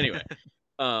 FPS. Anyway,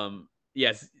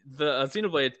 yes, the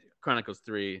Xenoblade Chronicles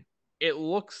 3. It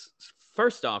looks,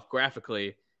 first off,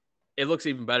 graphically, it looks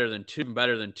even better than 2,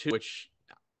 which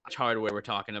hardware we're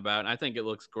talking about, and I think it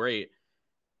looks great.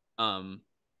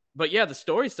 But yeah, the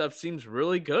story stuff seems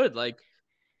really good. Like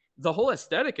the whole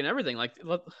aesthetic and everything, like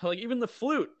even the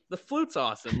flute's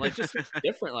awesome. Like just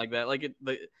different like that. Like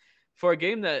for a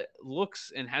game that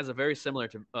looks and has a very similar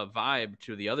vibe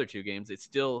to the other two games, it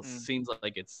still seems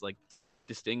like it's like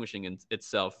distinguishing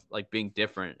itself, like being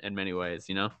different in many ways.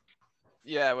 You know?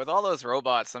 Yeah, with all those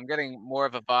robots, I'm getting more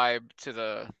of a vibe to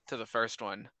the first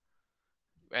one.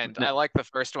 And I like the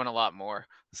first one a lot more,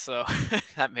 so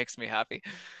that makes me happy.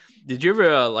 Did you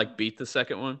ever like beat the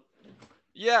second one?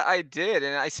 Yeah, I did,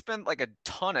 and I spent like a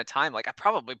ton of time. Like I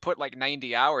probably put like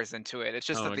 90 hours into it. It's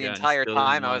just that the entire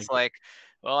time I was like,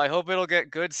 well, I hope it'll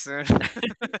get good soon.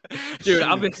 Dude,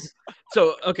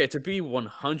 okay, to be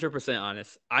 100%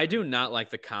 honest, I do not like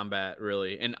the combat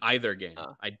really in either game.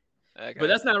 But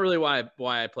that's not really why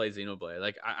I play Xenoblade.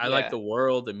 Like I like the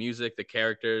world, the music, the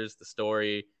characters, the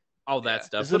story, all that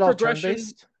stuff. Is it all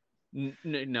turn-based?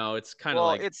 No, it's kind of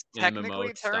like it's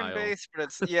technically turn-based, but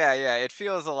it's it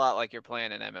feels a lot like you're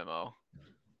playing an MMO.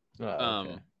 Oh,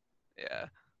 okay. Yeah.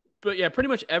 But yeah, pretty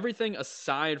much everything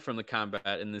aside from the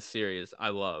combat in this series, I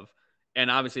love. And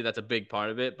obviously that's a big part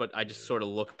of it, but I just sort of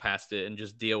look past it and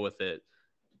just deal with it.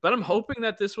 But I'm hoping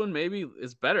that this one maybe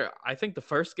is better. I think the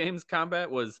first game's combat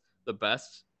was the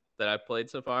best that I've played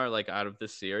so far, like out of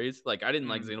this series. Like I didn't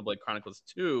like Xenoblade Chronicles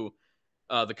 2.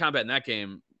 The combat in that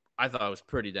game, I thought it was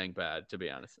pretty dang bad, to be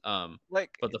honest. But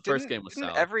the first game was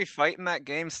solid. Every fight in that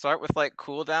game start with like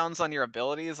cooldowns on your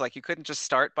abilities? Like you couldn't just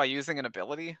start by using an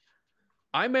ability?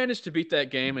 I managed to beat that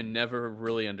game and never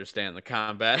really understand the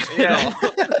combat at all.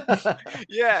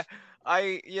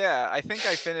 I think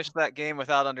I finished that game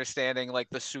without understanding like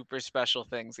the super special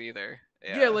things either.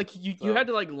 Yeah, like you had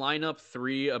to like line up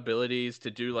 3 abilities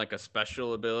to do like a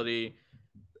special ability.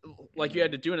 Like you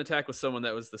had to do an attack with someone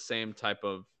that was the same type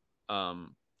of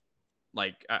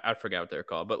like I forgot what they're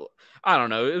called, but I don't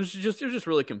know. It was just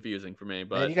really confusing for me.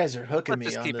 But man, you guys are hooking me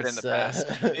on this, it in the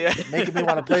past. making me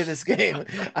want to play this game.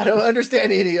 I don't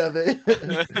understand any of it.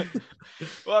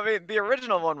 Well, I mean, the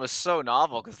original one was so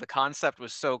novel because the concept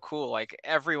was so cool. Like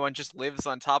everyone just lives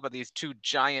on top of these 2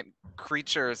 giant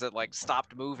creatures that like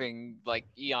stopped moving like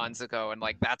eons ago, and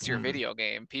like that's your video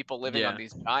game. People living on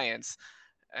these giants,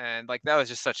 and like that was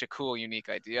just such a cool, unique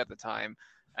idea at the time.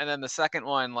 And then the second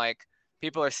one, like,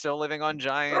 people are still living on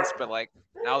giants, but like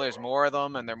now there's more of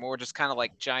them, and they're more just kind of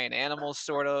like giant animals,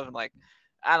 sort of. And like,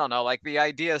 I don't know, like the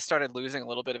idea started losing a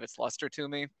little bit of its luster to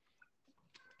me.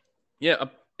 Yeah,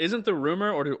 isn't the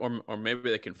rumor, or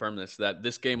maybe they confirm this, that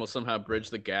this game will somehow bridge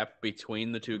the gap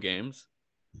between the 2 games?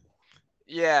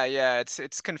 Yeah.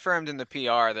 It's confirmed in the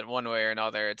PR that one way or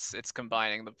another, it's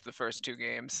combining the first two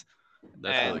games.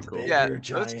 That's really And cool. yeah, Bigger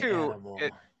those giant two. animal.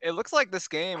 It looks like this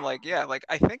game, like like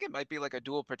I think it might be like a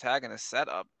dual protagonist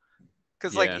setup.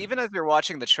 Because like Yeah. even as you're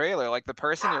watching the trailer, like the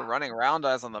person you're running around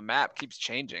as on the map keeps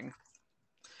changing.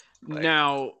 Like,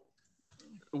 Now,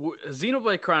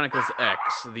 Xenoblade Chronicles X,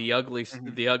 the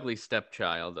mhm. ugly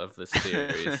stepchild of the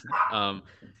series.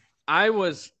 I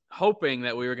was hoping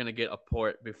that we were gonna get a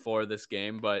port before this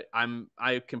game, but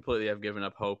I completely have given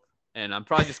up hope, and I'm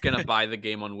probably just gonna buy the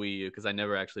game on Wii U because I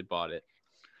never actually bought it,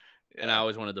 and I Yeah,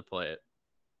 always wanted to play it.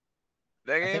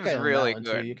 that I think game's I own that really one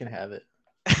too. good. You can have it.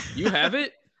 You have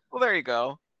it? Well, there you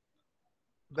go.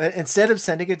 But instead of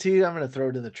sending it to you, I'm gonna throw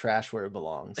it in the trash where it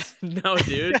belongs. No,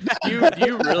 dude. Do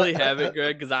you really have it,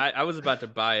 Greg? Because I was about to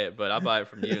buy it, but I'll buy it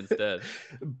from you instead.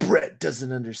 Brett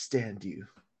doesn't understand you.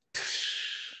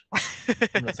 I'm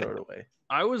gonna throw it away.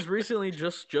 I was recently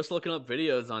just looking up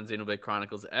videos on Xenoblade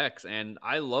Chronicles X, and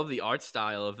I love the art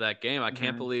style of that game. I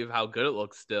can't Mhm. believe how good it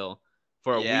looks still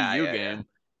for a Wii Yeah, U yeah, yeah. game.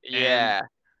 And Yeah.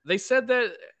 they said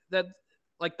that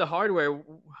like the hardware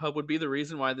would be the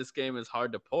reason why this game is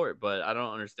hard to port, but I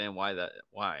don't understand why.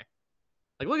 Like,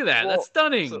 look at that. That's Well, so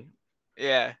stunning.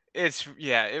 yeah,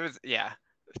 it was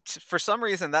For some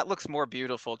reason, that looks more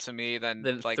beautiful to me than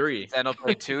Then like 3.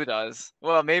 Xenoblade 2 does.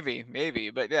 Well, maybe,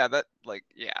 but yeah, that like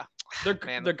man, They're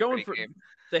that's a going great for game.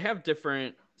 they have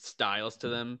different styles to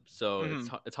them, so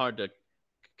Mhm. it's hard to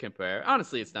compare.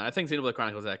 Honestly, it's not. I think Xenoblade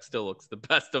Chronicles X still looks the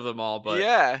best of them all, but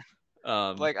Yeah,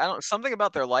 um like I don't something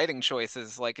about their lighting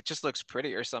choices, like it just looks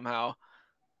prettier somehow.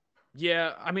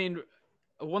 yeah, I mean,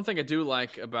 one thing I do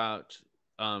like about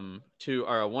 1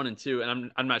 and 2,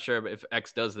 and I'm not sure if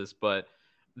X does this, but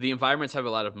the environments have a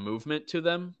lot of movement to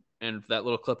them. And that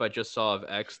little clip I just saw of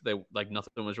X, they like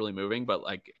nothing was really moving, but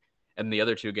like in the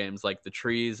other two games, like the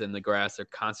trees and the grass are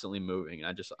constantly moving.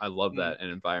 And I love Mm. that in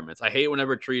environments. I hate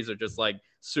whenever trees are just like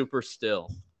super still.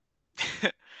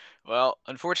 Well,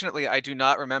 unfortunately, I do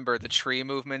not remember the tree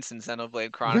movements in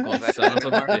Xenoblade Chronicles X Son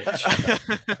of a anymore.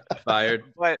 bitch. Fired.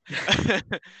 But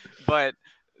but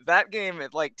that game,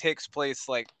 it like takes place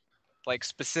like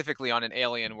specifically on an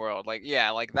alien world. Like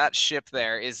yeah, like that ship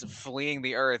there is fleeing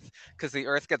the Earth because the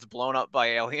Earth gets blown up by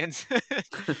aliens.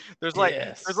 there's like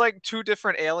there's Yes. like two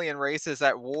different alien races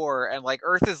at war, and like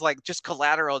Earth is like just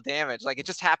collateral damage. Like it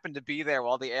just happened to be there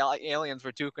while the aliens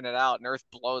were duking it out, and Earth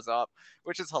blows up,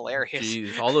 which is hilarious.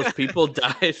 Jeez, all those people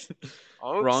died. Oops.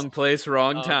 Wrong place,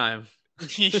 wrong Um, time.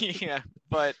 yeah,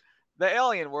 but the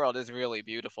alien world is really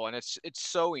beautiful, and it's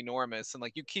so enormous, and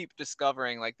like you keep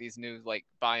discovering like these new like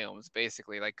biomes,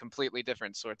 basically like completely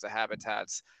different sorts of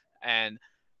habitats. And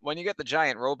when you get the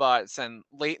giant robots, and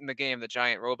late in the game the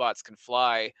giant robots can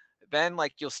fly, then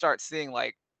like you'll start seeing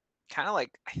like kind of like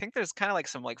I think there's kind of like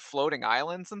some like floating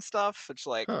islands and stuff, which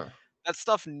like Huh. that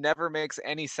stuff never makes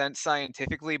any sense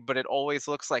scientifically, but it always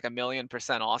looks like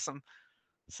 1,000,000% awesome.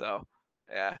 So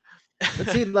yeah. But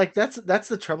see, like that's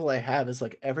the trouble I have is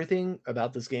like everything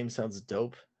about this game sounds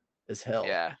dope as hell,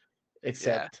 Yeah. Yeah.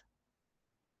 except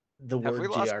the Have we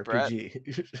word lost Brett?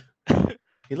 JRPG.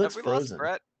 He Have looks we lost frozen.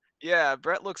 Brett? Yeah,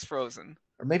 Brett looks frozen.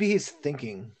 Or maybe he's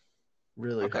thinking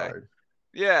really Okay. hard.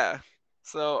 Yeah.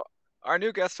 So our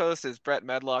new guest host is Brett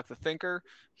Medlock, the thinker.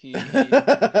 He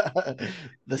The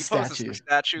he poses statue, some the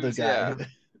statues. guy.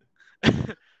 Yeah.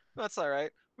 That's all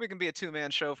right. We can be a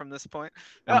two-man show from this point.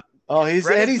 Um, oh,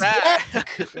 Brett is he's back.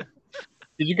 back.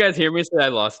 Did you guys hear me say I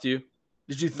lost you?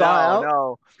 Did you thaw No, out?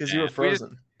 no. Because you were Nah.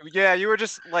 frozen. Yeah, you were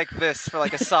just like this for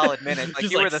like a solid minute. Like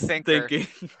Just you were like the thinker.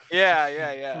 thinking.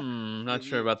 Yeah. Not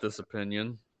sure You- about this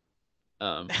opinion.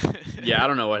 Yeah, I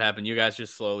don't know what happened. You guys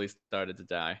just slowly started to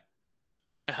die.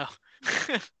 Oh.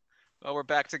 Well, we're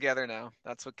back together now.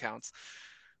 That's what counts.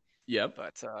 Yep.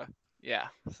 But yeah.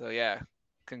 So yeah.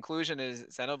 Conclusion is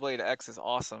Xenoblade X is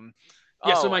awesome.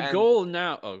 Yeah, so Oh, my and goal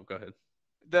now. Oh, go ahead.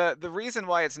 the reason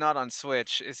why it's not on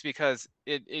Switch is because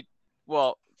it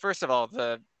well, first of all,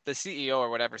 the CEO or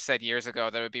whatever said years ago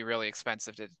that it would be really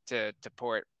expensive to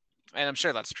port. And I'm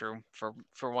sure that's true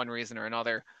for one reason or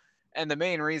another. And the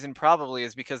main reason probably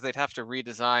is because they'd have to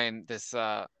redesign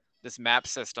this map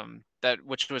system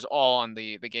which was all on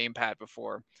the gamepad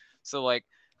before. So like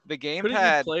the Couldn't you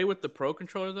gamepad play with the Pro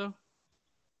controller though?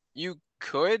 you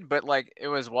could, but like it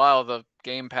was while the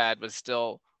gamepad was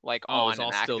still like Oh, it was on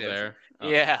all and still active. there.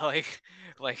 Okay. Yeah,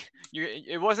 like you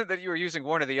it wasn't that you were using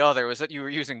one or the other, it was that you were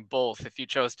using both if you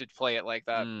chose to play it like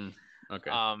that.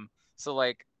 Okay. So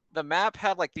like the map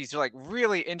had like these like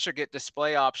really intricate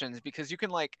display options because you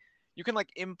can like you can like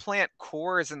implant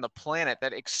cores in the planet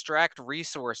that extract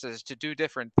resources to do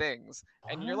different things,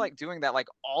 and you're like doing that like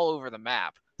all over the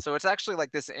map. So it's actually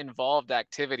like this involved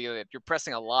activity that you're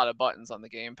pressing a lot of buttons on the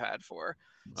gamepad for.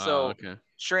 Oh, So okay.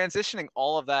 transitioning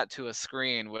all of that to a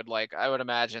screen would like, I would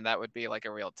imagine that would be like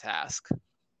a real task.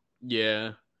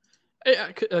 Yeah.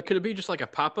 Could it be just like a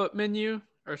pop-up menu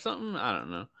or something? I don't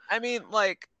know. I mean,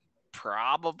 like,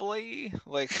 probably.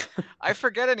 Like, I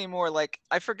forget anymore. Like,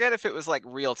 I forget if it was like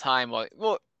real time.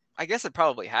 Well, I guess it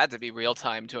probably had to be real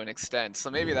time to an extent. So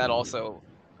maybe that also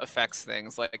affects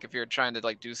things. Like, if you're trying to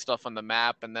like do stuff on the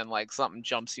map and then like something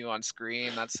jumps you on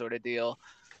screen, that sort of deal.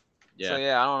 So Yeah.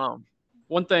 yeah, I don't know.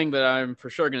 One thing that I'm for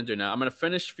sure going to do now, I'm going to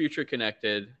finish Future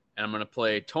Connected and I'm going to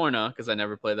play Torna because I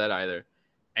never played that either.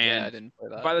 And Yeah, I didn't play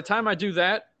that. by the time I do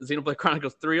that, Xenoblade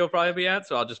Chronicles 3 will probably be out,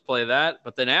 so I'll just play that.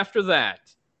 But then after that,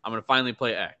 I'm going to finally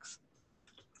play X.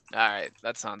 All right,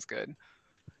 that sounds good.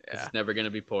 Yeah. It's never going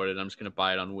to be ported. I'm just going to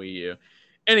buy it on Wii U.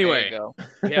 There you Anyway, go.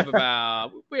 we have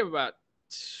about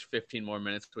 15 more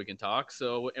minutes we can talk.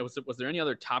 So was there any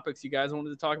other topics you guys wanted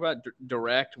to talk about?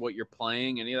 Direct, what you're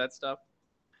playing, any of that stuff?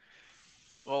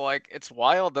 Well, like, it's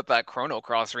wild that Chrono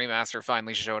Cross remaster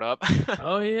finally showed up.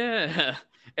 Oh yeah,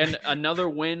 and another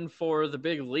win for the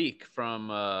big leak from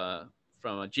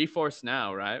GeForce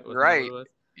Now, right? Wasn't that what Right. it was?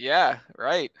 Yeah,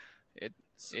 right.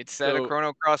 It said a So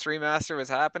Chrono Cross remaster was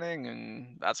happening,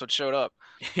 and that's what showed up.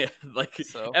 yeah, like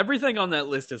So everything on that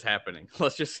list is happening.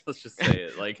 Let's just say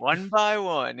it. Like one by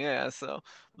one, yeah. So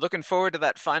looking forward to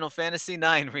that Final Fantasy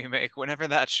IX remake whenever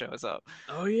that shows up.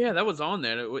 oh yeah, that was on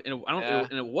there, Yeah.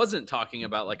 and it wasn't talking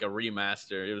about like a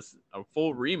remaster. It was a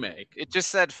full remake. It just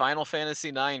said Final Fantasy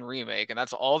IX remake, and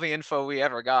that's all the info we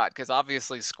ever got. Because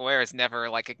obviously Square has never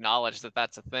like acknowledged that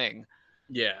that's a thing.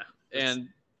 Yeah, It's, and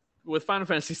with Final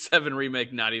Fantasy VII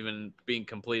remake not even being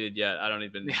completed yet, I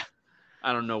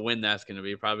don't know when that's going to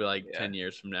be. Probably like 10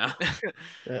 years from now.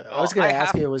 I was going to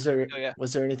ask you, was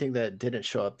there anything that didn't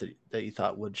show up that you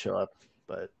thought would show up?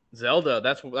 But Zelda,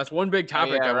 that's one big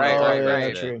topic I want right, to talk about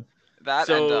right. today. True. That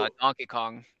and Donkey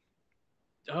Kong.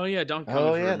 Oh yeah, Donkey Kong.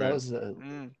 Oh yeah, that was.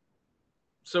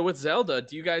 So with Zelda,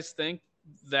 do you guys think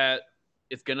that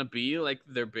it's gonna be like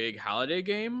their big holiday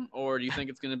game, or do you think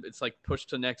it's like pushed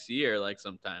to next year, like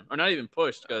sometime, or not even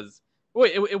pushed? Because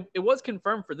wait, it was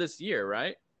confirmed for this year,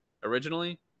 right?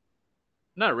 Originally,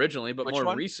 not originally, but Which more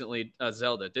one? recently,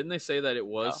 Zelda. Didn't they say that it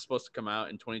was supposed to come out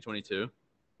in 2022?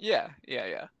 Yeah.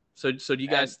 So do you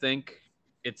guys think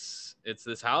it's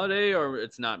this holiday, or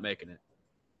it's not making it?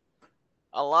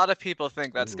 A lot of people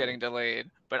think that's getting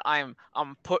delayed, but I'm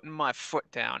putting my foot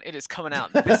down. It is coming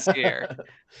out this year,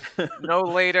 no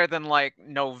later than like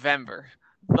November.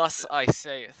 Thus I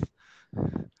saith.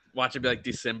 Watch it be like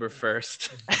December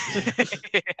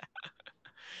 1st. Yeah.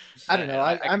 I don't know.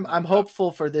 I'm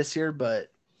hopeful for this year,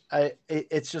 but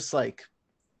it's just like,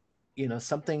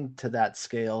 something to that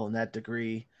scale and that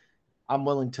degree. I'm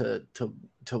willing to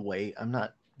wait. I'm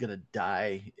not gonna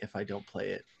die if I don't play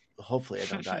it. Hopefully I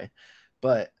don't die.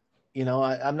 But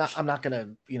I'm not gonna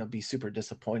be super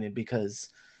disappointed, because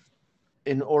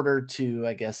in order to,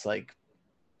 I guess, like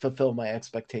fulfill my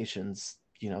expectations,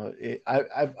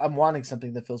 I'm wanting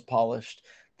something that feels polished,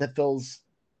 that feels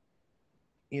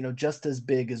just as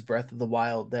big as Breath of the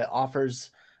Wild, that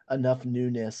offers enough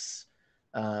newness,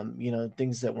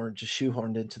 things that weren't just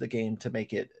shoehorned into the game to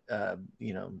make it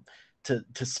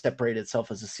to separate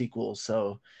itself as a sequel.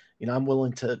 So I'm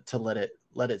willing to let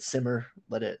it simmer,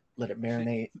 let it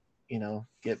marinate,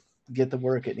 get the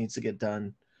work it needs to get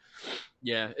done.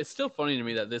 Yeah, it's still funny to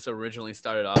me that this originally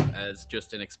started off as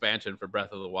just an expansion for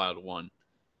Breath of the Wild 1.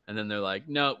 And then they're like,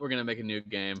 no, we're going to make a new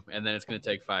game. And then it's going to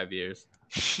take 5 years.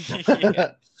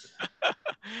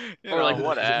 Or like,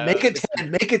 whatever. Make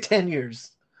it 10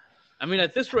 years. I mean,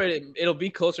 at this rate, it'll be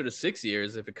closer to 6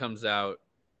 years if it comes out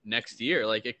next year.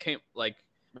 Like, it came, like,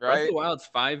 Breath of the Wild's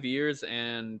 5 years,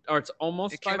 or it's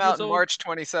almost 5 years old. It came out in March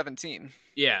 2017.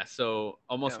 Yeah, so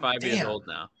almost 5 years old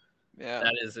now. Yeah.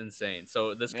 That is insane.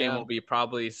 So this game will be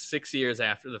probably 6 years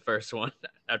after the first one,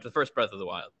 after the first Breath of the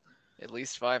Wild. At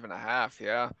least 5.5,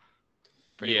 yeah.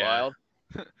 Pretty wild.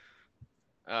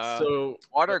 So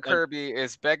Water Kirby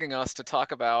is begging us to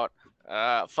talk about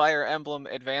Fire Emblem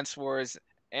Advance Wars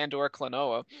and/or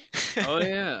Klonoa. Oh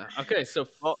yeah. Okay, so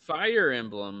Fire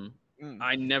Emblem,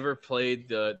 I never played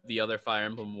the other Fire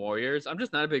Emblem Warriors. I'm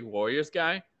just not a big Warriors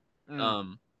guy.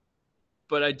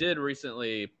 But I did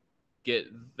recently get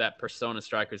that Persona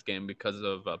Strikers game because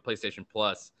of PlayStation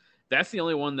Plus. That's the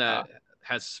only one that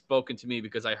has spoken to me,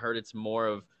 because I heard it's more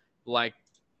of like,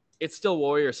 it's still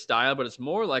Warrior style, but it's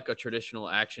more like a traditional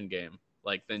action game,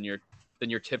 like than your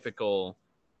typical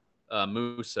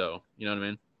Muso. You know what I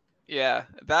mean? Yeah,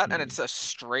 that and it's a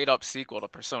straight up sequel to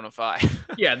Persona 5.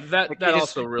 Yeah, that Like that it is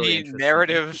also really the interests me,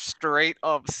 narrative straight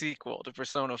up sequel to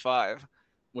Persona 5.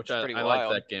 which It's pretty I like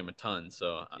wild. that game a ton.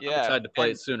 So I'm Yeah, excited to play it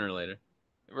and sooner or later.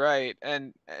 right,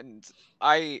 and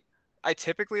I I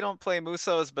typically don't play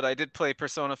Musos, but I did play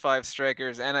Persona 5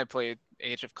 Strikers and I played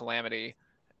Age of Calamity,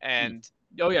 Hmm. and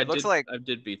Oh yeah, it looks like I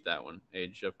did beat that one,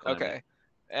 Age of Calamity. okay,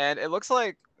 and it looks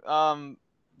like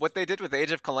what they did with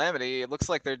Age of Calamity, it looks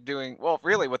like they're doing well.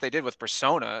 Really, what they did with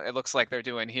Persona, it looks like they're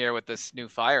doing here with this new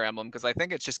Fire Emblem because I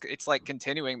think it's like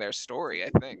continuing their story. I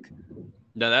think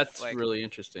No, that's like really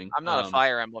interesting. I'm not a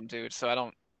Fire Emblem dude, so I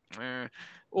don't. eh,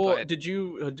 Well, but did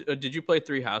you play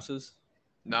Three Houses?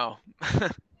 no.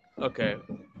 Okay.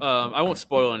 I won't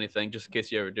spoil anything just in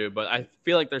case you ever do, but I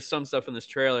feel like there's some stuff in this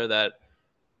trailer that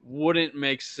wouldn't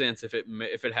make sense if it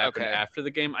happened Okay. after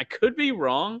the game. I could be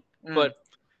wrong, Mm. but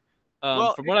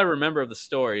Well, from what I remember of the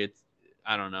story,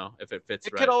 I don't know if it fits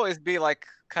it could right. always be like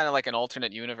kind of like an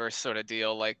alternate universe sort of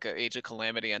deal, like Age of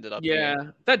Calamity ended up Yeah,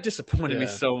 being. that disappointed me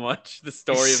Yeah. so much. The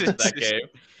story of that game.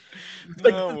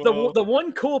 Like Oh, well. the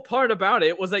one cool part about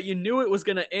it was that you knew it was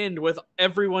gonna end with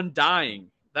everyone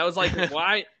dying. That was like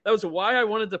why that was why I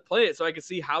wanted to play it so I could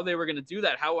see how they were gonna do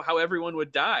that, how everyone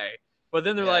would die. But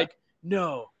then they're Yeah. like,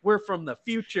 no, we're from the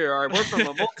future, or we're from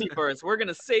a multiverse. We're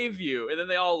gonna save you, and then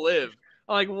they all live.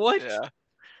 I'm like, what? Yeah.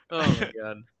 Oh my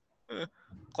god.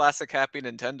 Classic happy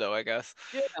Nintendo, I guess.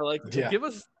 Yeah, like Yeah. give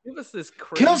us this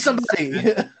Kill crazy.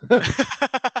 somebody.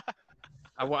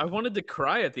 I wanted to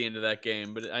cry at the end of that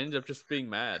game, but I ended up just being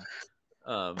mad.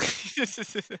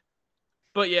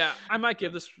 But yeah, I might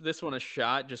give this one a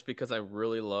shot just because I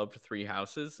really loved Three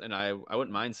Houses, and I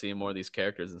wouldn't mind seeing more of these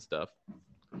characters and stuff.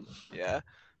 Yeah.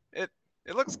 It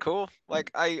it looks cool.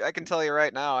 Like I can tell you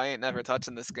right now, I ain't never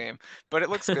touching this game, but it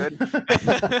looks good.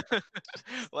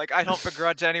 Like I don't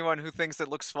begrudge anyone who thinks it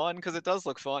looks fun because it does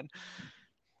look fun.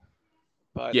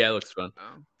 But Yeah, it looks fun.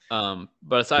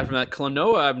 But aside from that,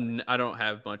 Klonoa, I don't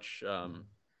have much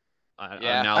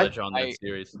yeah, knowledge on that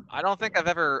series. I don't think I've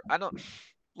ever I don't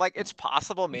like it's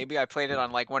possible maybe I played it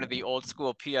on like one of the old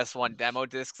school PS1 demo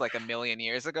discs like a million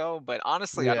years ago, but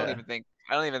honestly Yeah. I don't even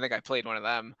think I played one of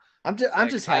them. I'm Like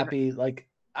just I happy. Like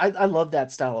I love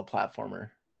that style of platformer.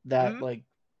 That mhm, like,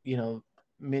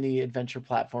 mini adventure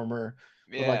platformer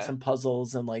with like yeah. some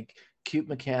puzzles and like cute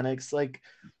mechanics. Like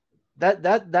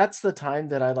that's the time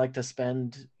that I like to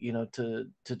spend,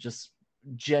 to just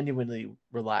genuinely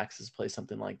relax is play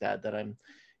something like that. That I'm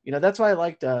that's why I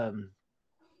liked uh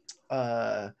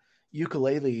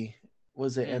Ukulele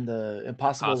was it and Mm, the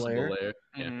Impossible Possible Lair. layer.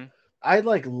 Yeah. mhm. I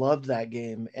like loved that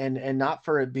game, and not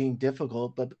for it being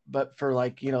difficult, but for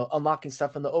like unlocking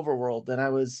stuff in the overworld. And I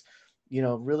was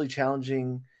really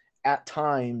challenging at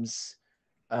times,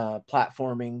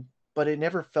 platforming, but it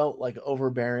never felt like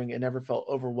overbearing. It never felt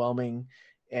overwhelming,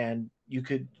 and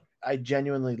I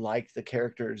genuinely liked the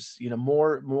characters,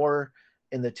 more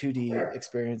in the 2D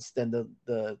experience than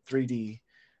the 3D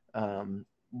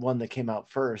one that came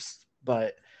out first.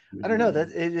 But I don't know,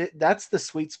 that's the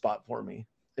sweet spot for me,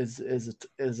 is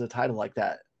a title like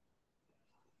that,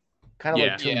 kind of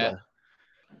like Yeah. Yeah. Toomba.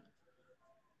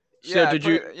 So Yeah, did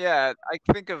you? I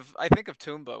think of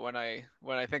Toomba when I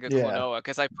think of Yeah. Klonoa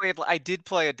because I did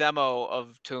play a demo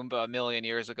of Toomba a million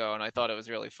years ago and I thought it was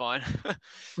really fun.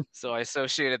 So I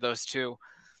associated those two.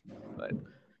 But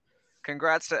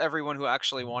congrats to everyone who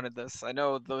actually wanted this. I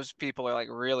know those people are like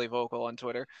really vocal on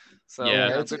Twitter. So, Yeah.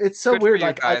 you know, It's so good for weird. you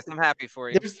Like guys. I'm happy for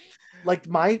you. there's like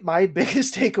my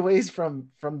biggest takeaways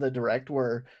from the direct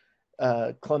were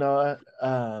Klonoa,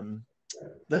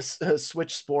 the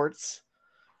Switch Sports,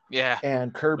 Yeah.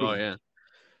 and Oh Kirby. yeah.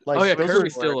 Oh Like yeah. those Kirby are,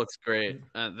 still looks great.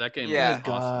 That game my looks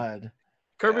Yeah. awesome. god.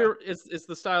 Kirby Yeah. is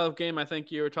the style of game I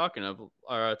think you were talking about.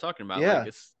 Like Yeah.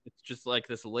 it's just like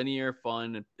this linear,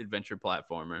 fun adventure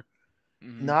platformer.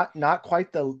 Mhm. Not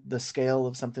quite the scale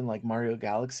of something like Mario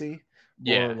Galaxy or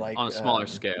Yeah, like on a smaller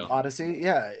scale. Odyssey.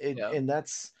 Yeah, Yeah. and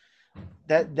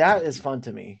that is fun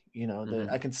to me. That Hmm.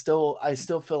 I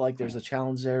still feel like there's a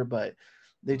challenge there, but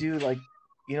they do like,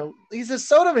 he's a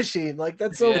soda machine. Like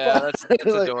that's so Yeah, fun. that's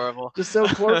Like adorable. just so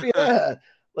corny. Yeah.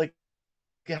 Like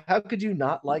how could you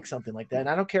not like something like that? And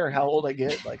I don't care how old I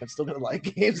get, like I'm still gonna like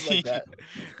games like that.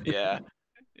 Yeah.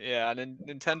 Yeah,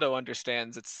 Nintendo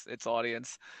understands its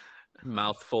audience.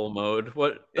 Mouthful mode.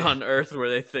 What Yeah. on earth were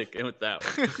they thinking with that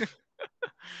one?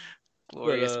 But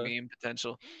Glorious meme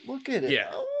potential. Look at it. yeah,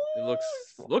 it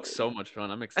Oh, looks so much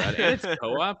fun. I'm excited, and it's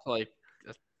co-op. Like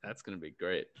that's gonna be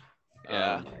great.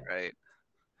 Yeah, right.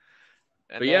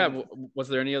 But And yeah, then, was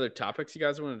there any other topics you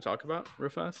guys wanted to talk about real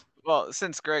fast? well,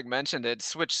 since Greg mentioned it,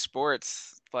 Switch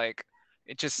Sports, like,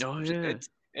 Oh yeah.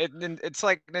 It's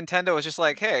like Nintendo was just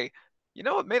like, hey, you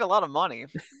know what made a lot of money?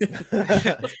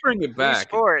 Let's bring it Wii back.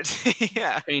 Sports.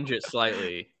 Yeah. Change it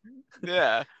slightly.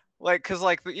 Yeah. Like, cause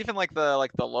like even like the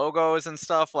logos and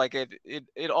stuff, like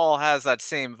it all has that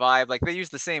same vibe. Like they use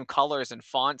the same colors and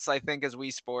fonts, I think, as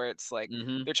Wii Sports. Like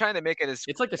they're trying to make it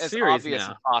It's like a as series obvious as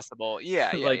now. possible.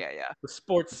 Yeah, yeah, Like yeah. the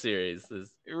sports series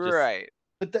is just... Right.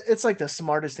 But it's like the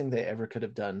smartest thing they ever could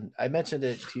have done. I mentioned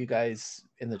it to you guys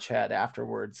in the chat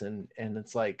afterwards, and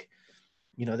it's like,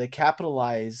 you know, they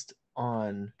capitalized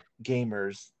on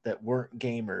gamers that weren't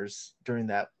gamers during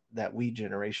that Wii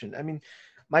generation. I mean,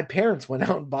 my parents went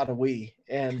out and bought a Wii,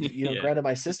 and you know, Yeah. granted,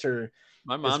 my sister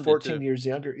My is mom 14 did too. years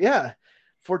younger. Yeah,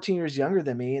 14 years younger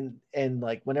than me, and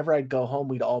like whenever I'd go home,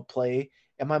 we'd all play,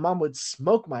 and my mom would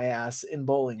smoke my ass in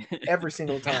bowling every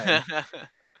single time.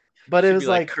 But it She'd was be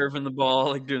like like curving the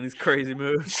ball, like doing these crazy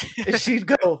moves. she'd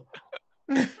go,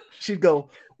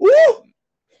 woo,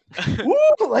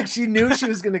 woo, like she knew she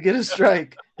was gonna get a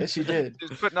strike, and she did.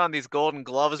 She's putting on these golden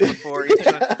gloves before each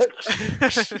one.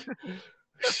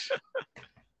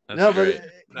 No, great.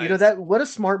 but you know, that what a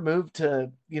smart move to,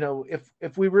 you know,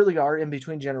 if we really are in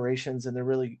between generations and they're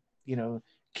really, you know,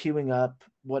 queuing up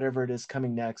whatever it is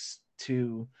coming next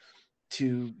to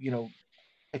you know,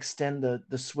 extend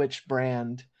the Switch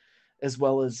brand, as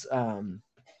well as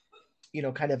you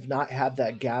know, kind of not have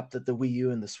that gap that the Wii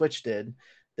U and the Switch did,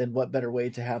 then what better way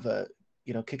to have a,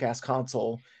 you know, kick-ass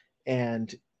console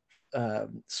and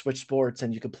Switch Sports,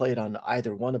 and you could play it on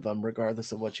either one of them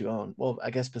regardless of what you own. Well,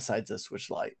 I guess besides the Switch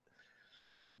Lite.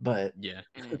 But yeah.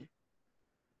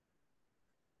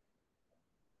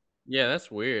 Yeah,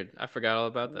 that's weird. I forgot all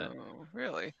about that. Oh,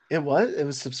 really? It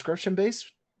was subscription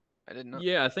based. I didn't know.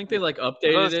 Yeah, I think they like For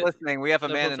updated those it. listening, we have a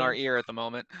man in our times. ear at the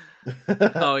moment.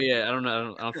 Oh yeah, I don't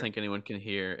know. I don't think anyone can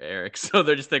hear Eric, so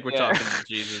they just think we're talking to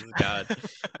Jesus God.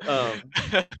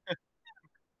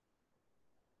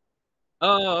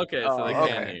 Oh, okay. So they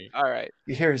can hear you. All right.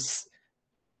 You hear his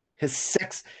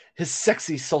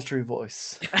sexy, sultry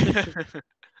voice.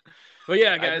 But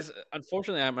yeah, guys.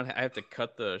 Unfortunately, I have to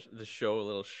cut the show a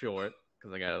little short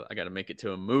because I gotta make it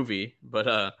to a movie.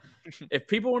 But if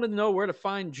people want to know where to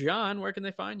find John, where can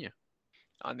they find you?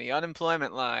 On the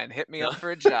unemployment line, hit me up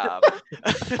for a job.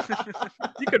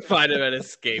 You could find him at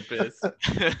Escapist.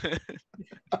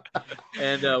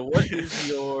 And what is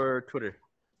your Twitter?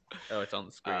 Oh, it's on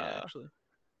the screen actually.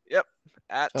 Yep,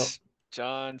 at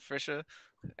John Fisher.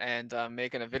 And I'm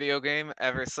making a video game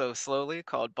ever so slowly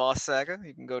called Boss Saga.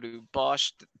 You can go to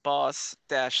boss-saga.com.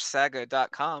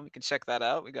 You can check that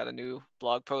out. We got a new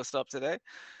blog post up today.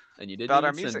 And you didn't about even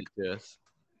our music. Send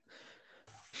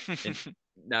it to us.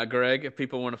 Now, Greg, if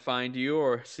people want to find you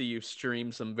or see you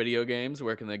stream some video games,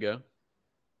 where can they go?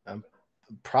 I'm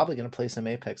probably going to play some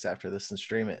Apex after this and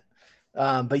stream it.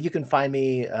 But you can find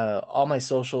me all my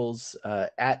socials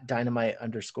at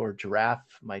dynamite_giraffe.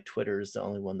 My Twitter is the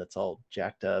only one that's all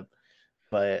jacked up.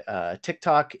 But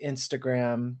TikTok,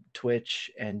 Instagram,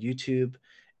 Twitch, and YouTube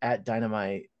at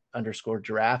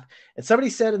dynamite_giraffe. And somebody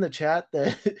said in the chat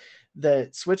that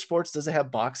that Switch Sports doesn't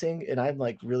have boxing, and I'm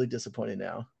like really disappointed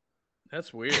now.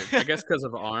 That's weird. I guess because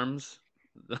of arms.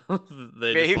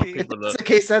 Maybe. If that's the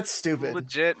case, that's stupid.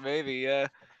 Legit, maybe, yeah.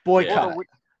 Boycott. Well,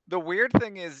 the weird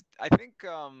thing is, I think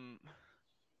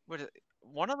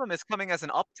one of them is coming as an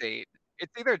update.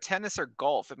 It's either tennis or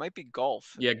golf. It might be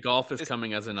golf. Yeah, golf is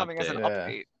coming as an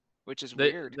update, which is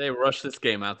weird. They rushed this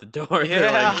game out the door.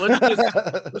 Yeah. They're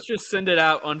like, let's just send it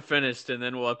out unfinished and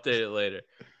then we'll update it later.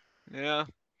 Yeah.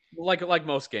 Like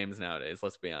most games nowadays,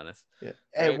 let's be honest. Yeah.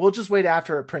 Hey, we'll just wait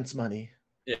after it prints money.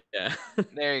 Yeah.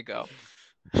 There you go.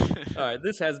 All right,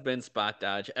 this has been Spot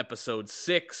Dodge, episode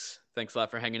 6. Thanks a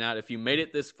lot for hanging out. If you made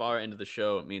it this far into the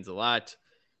show, it means a lot.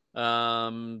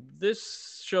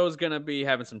 This show is gonna be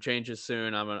having some changes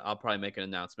soon. I'll probably make an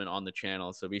announcement on the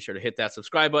channel, so be sure to hit that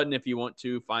subscribe button if you want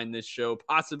to find this show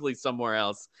possibly somewhere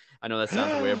else. I know that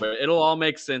sounds weird, but it'll all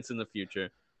make sense in the future.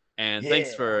 And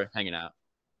thanks for hanging out.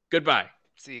 Goodbye.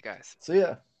 See you guys. See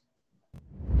ya.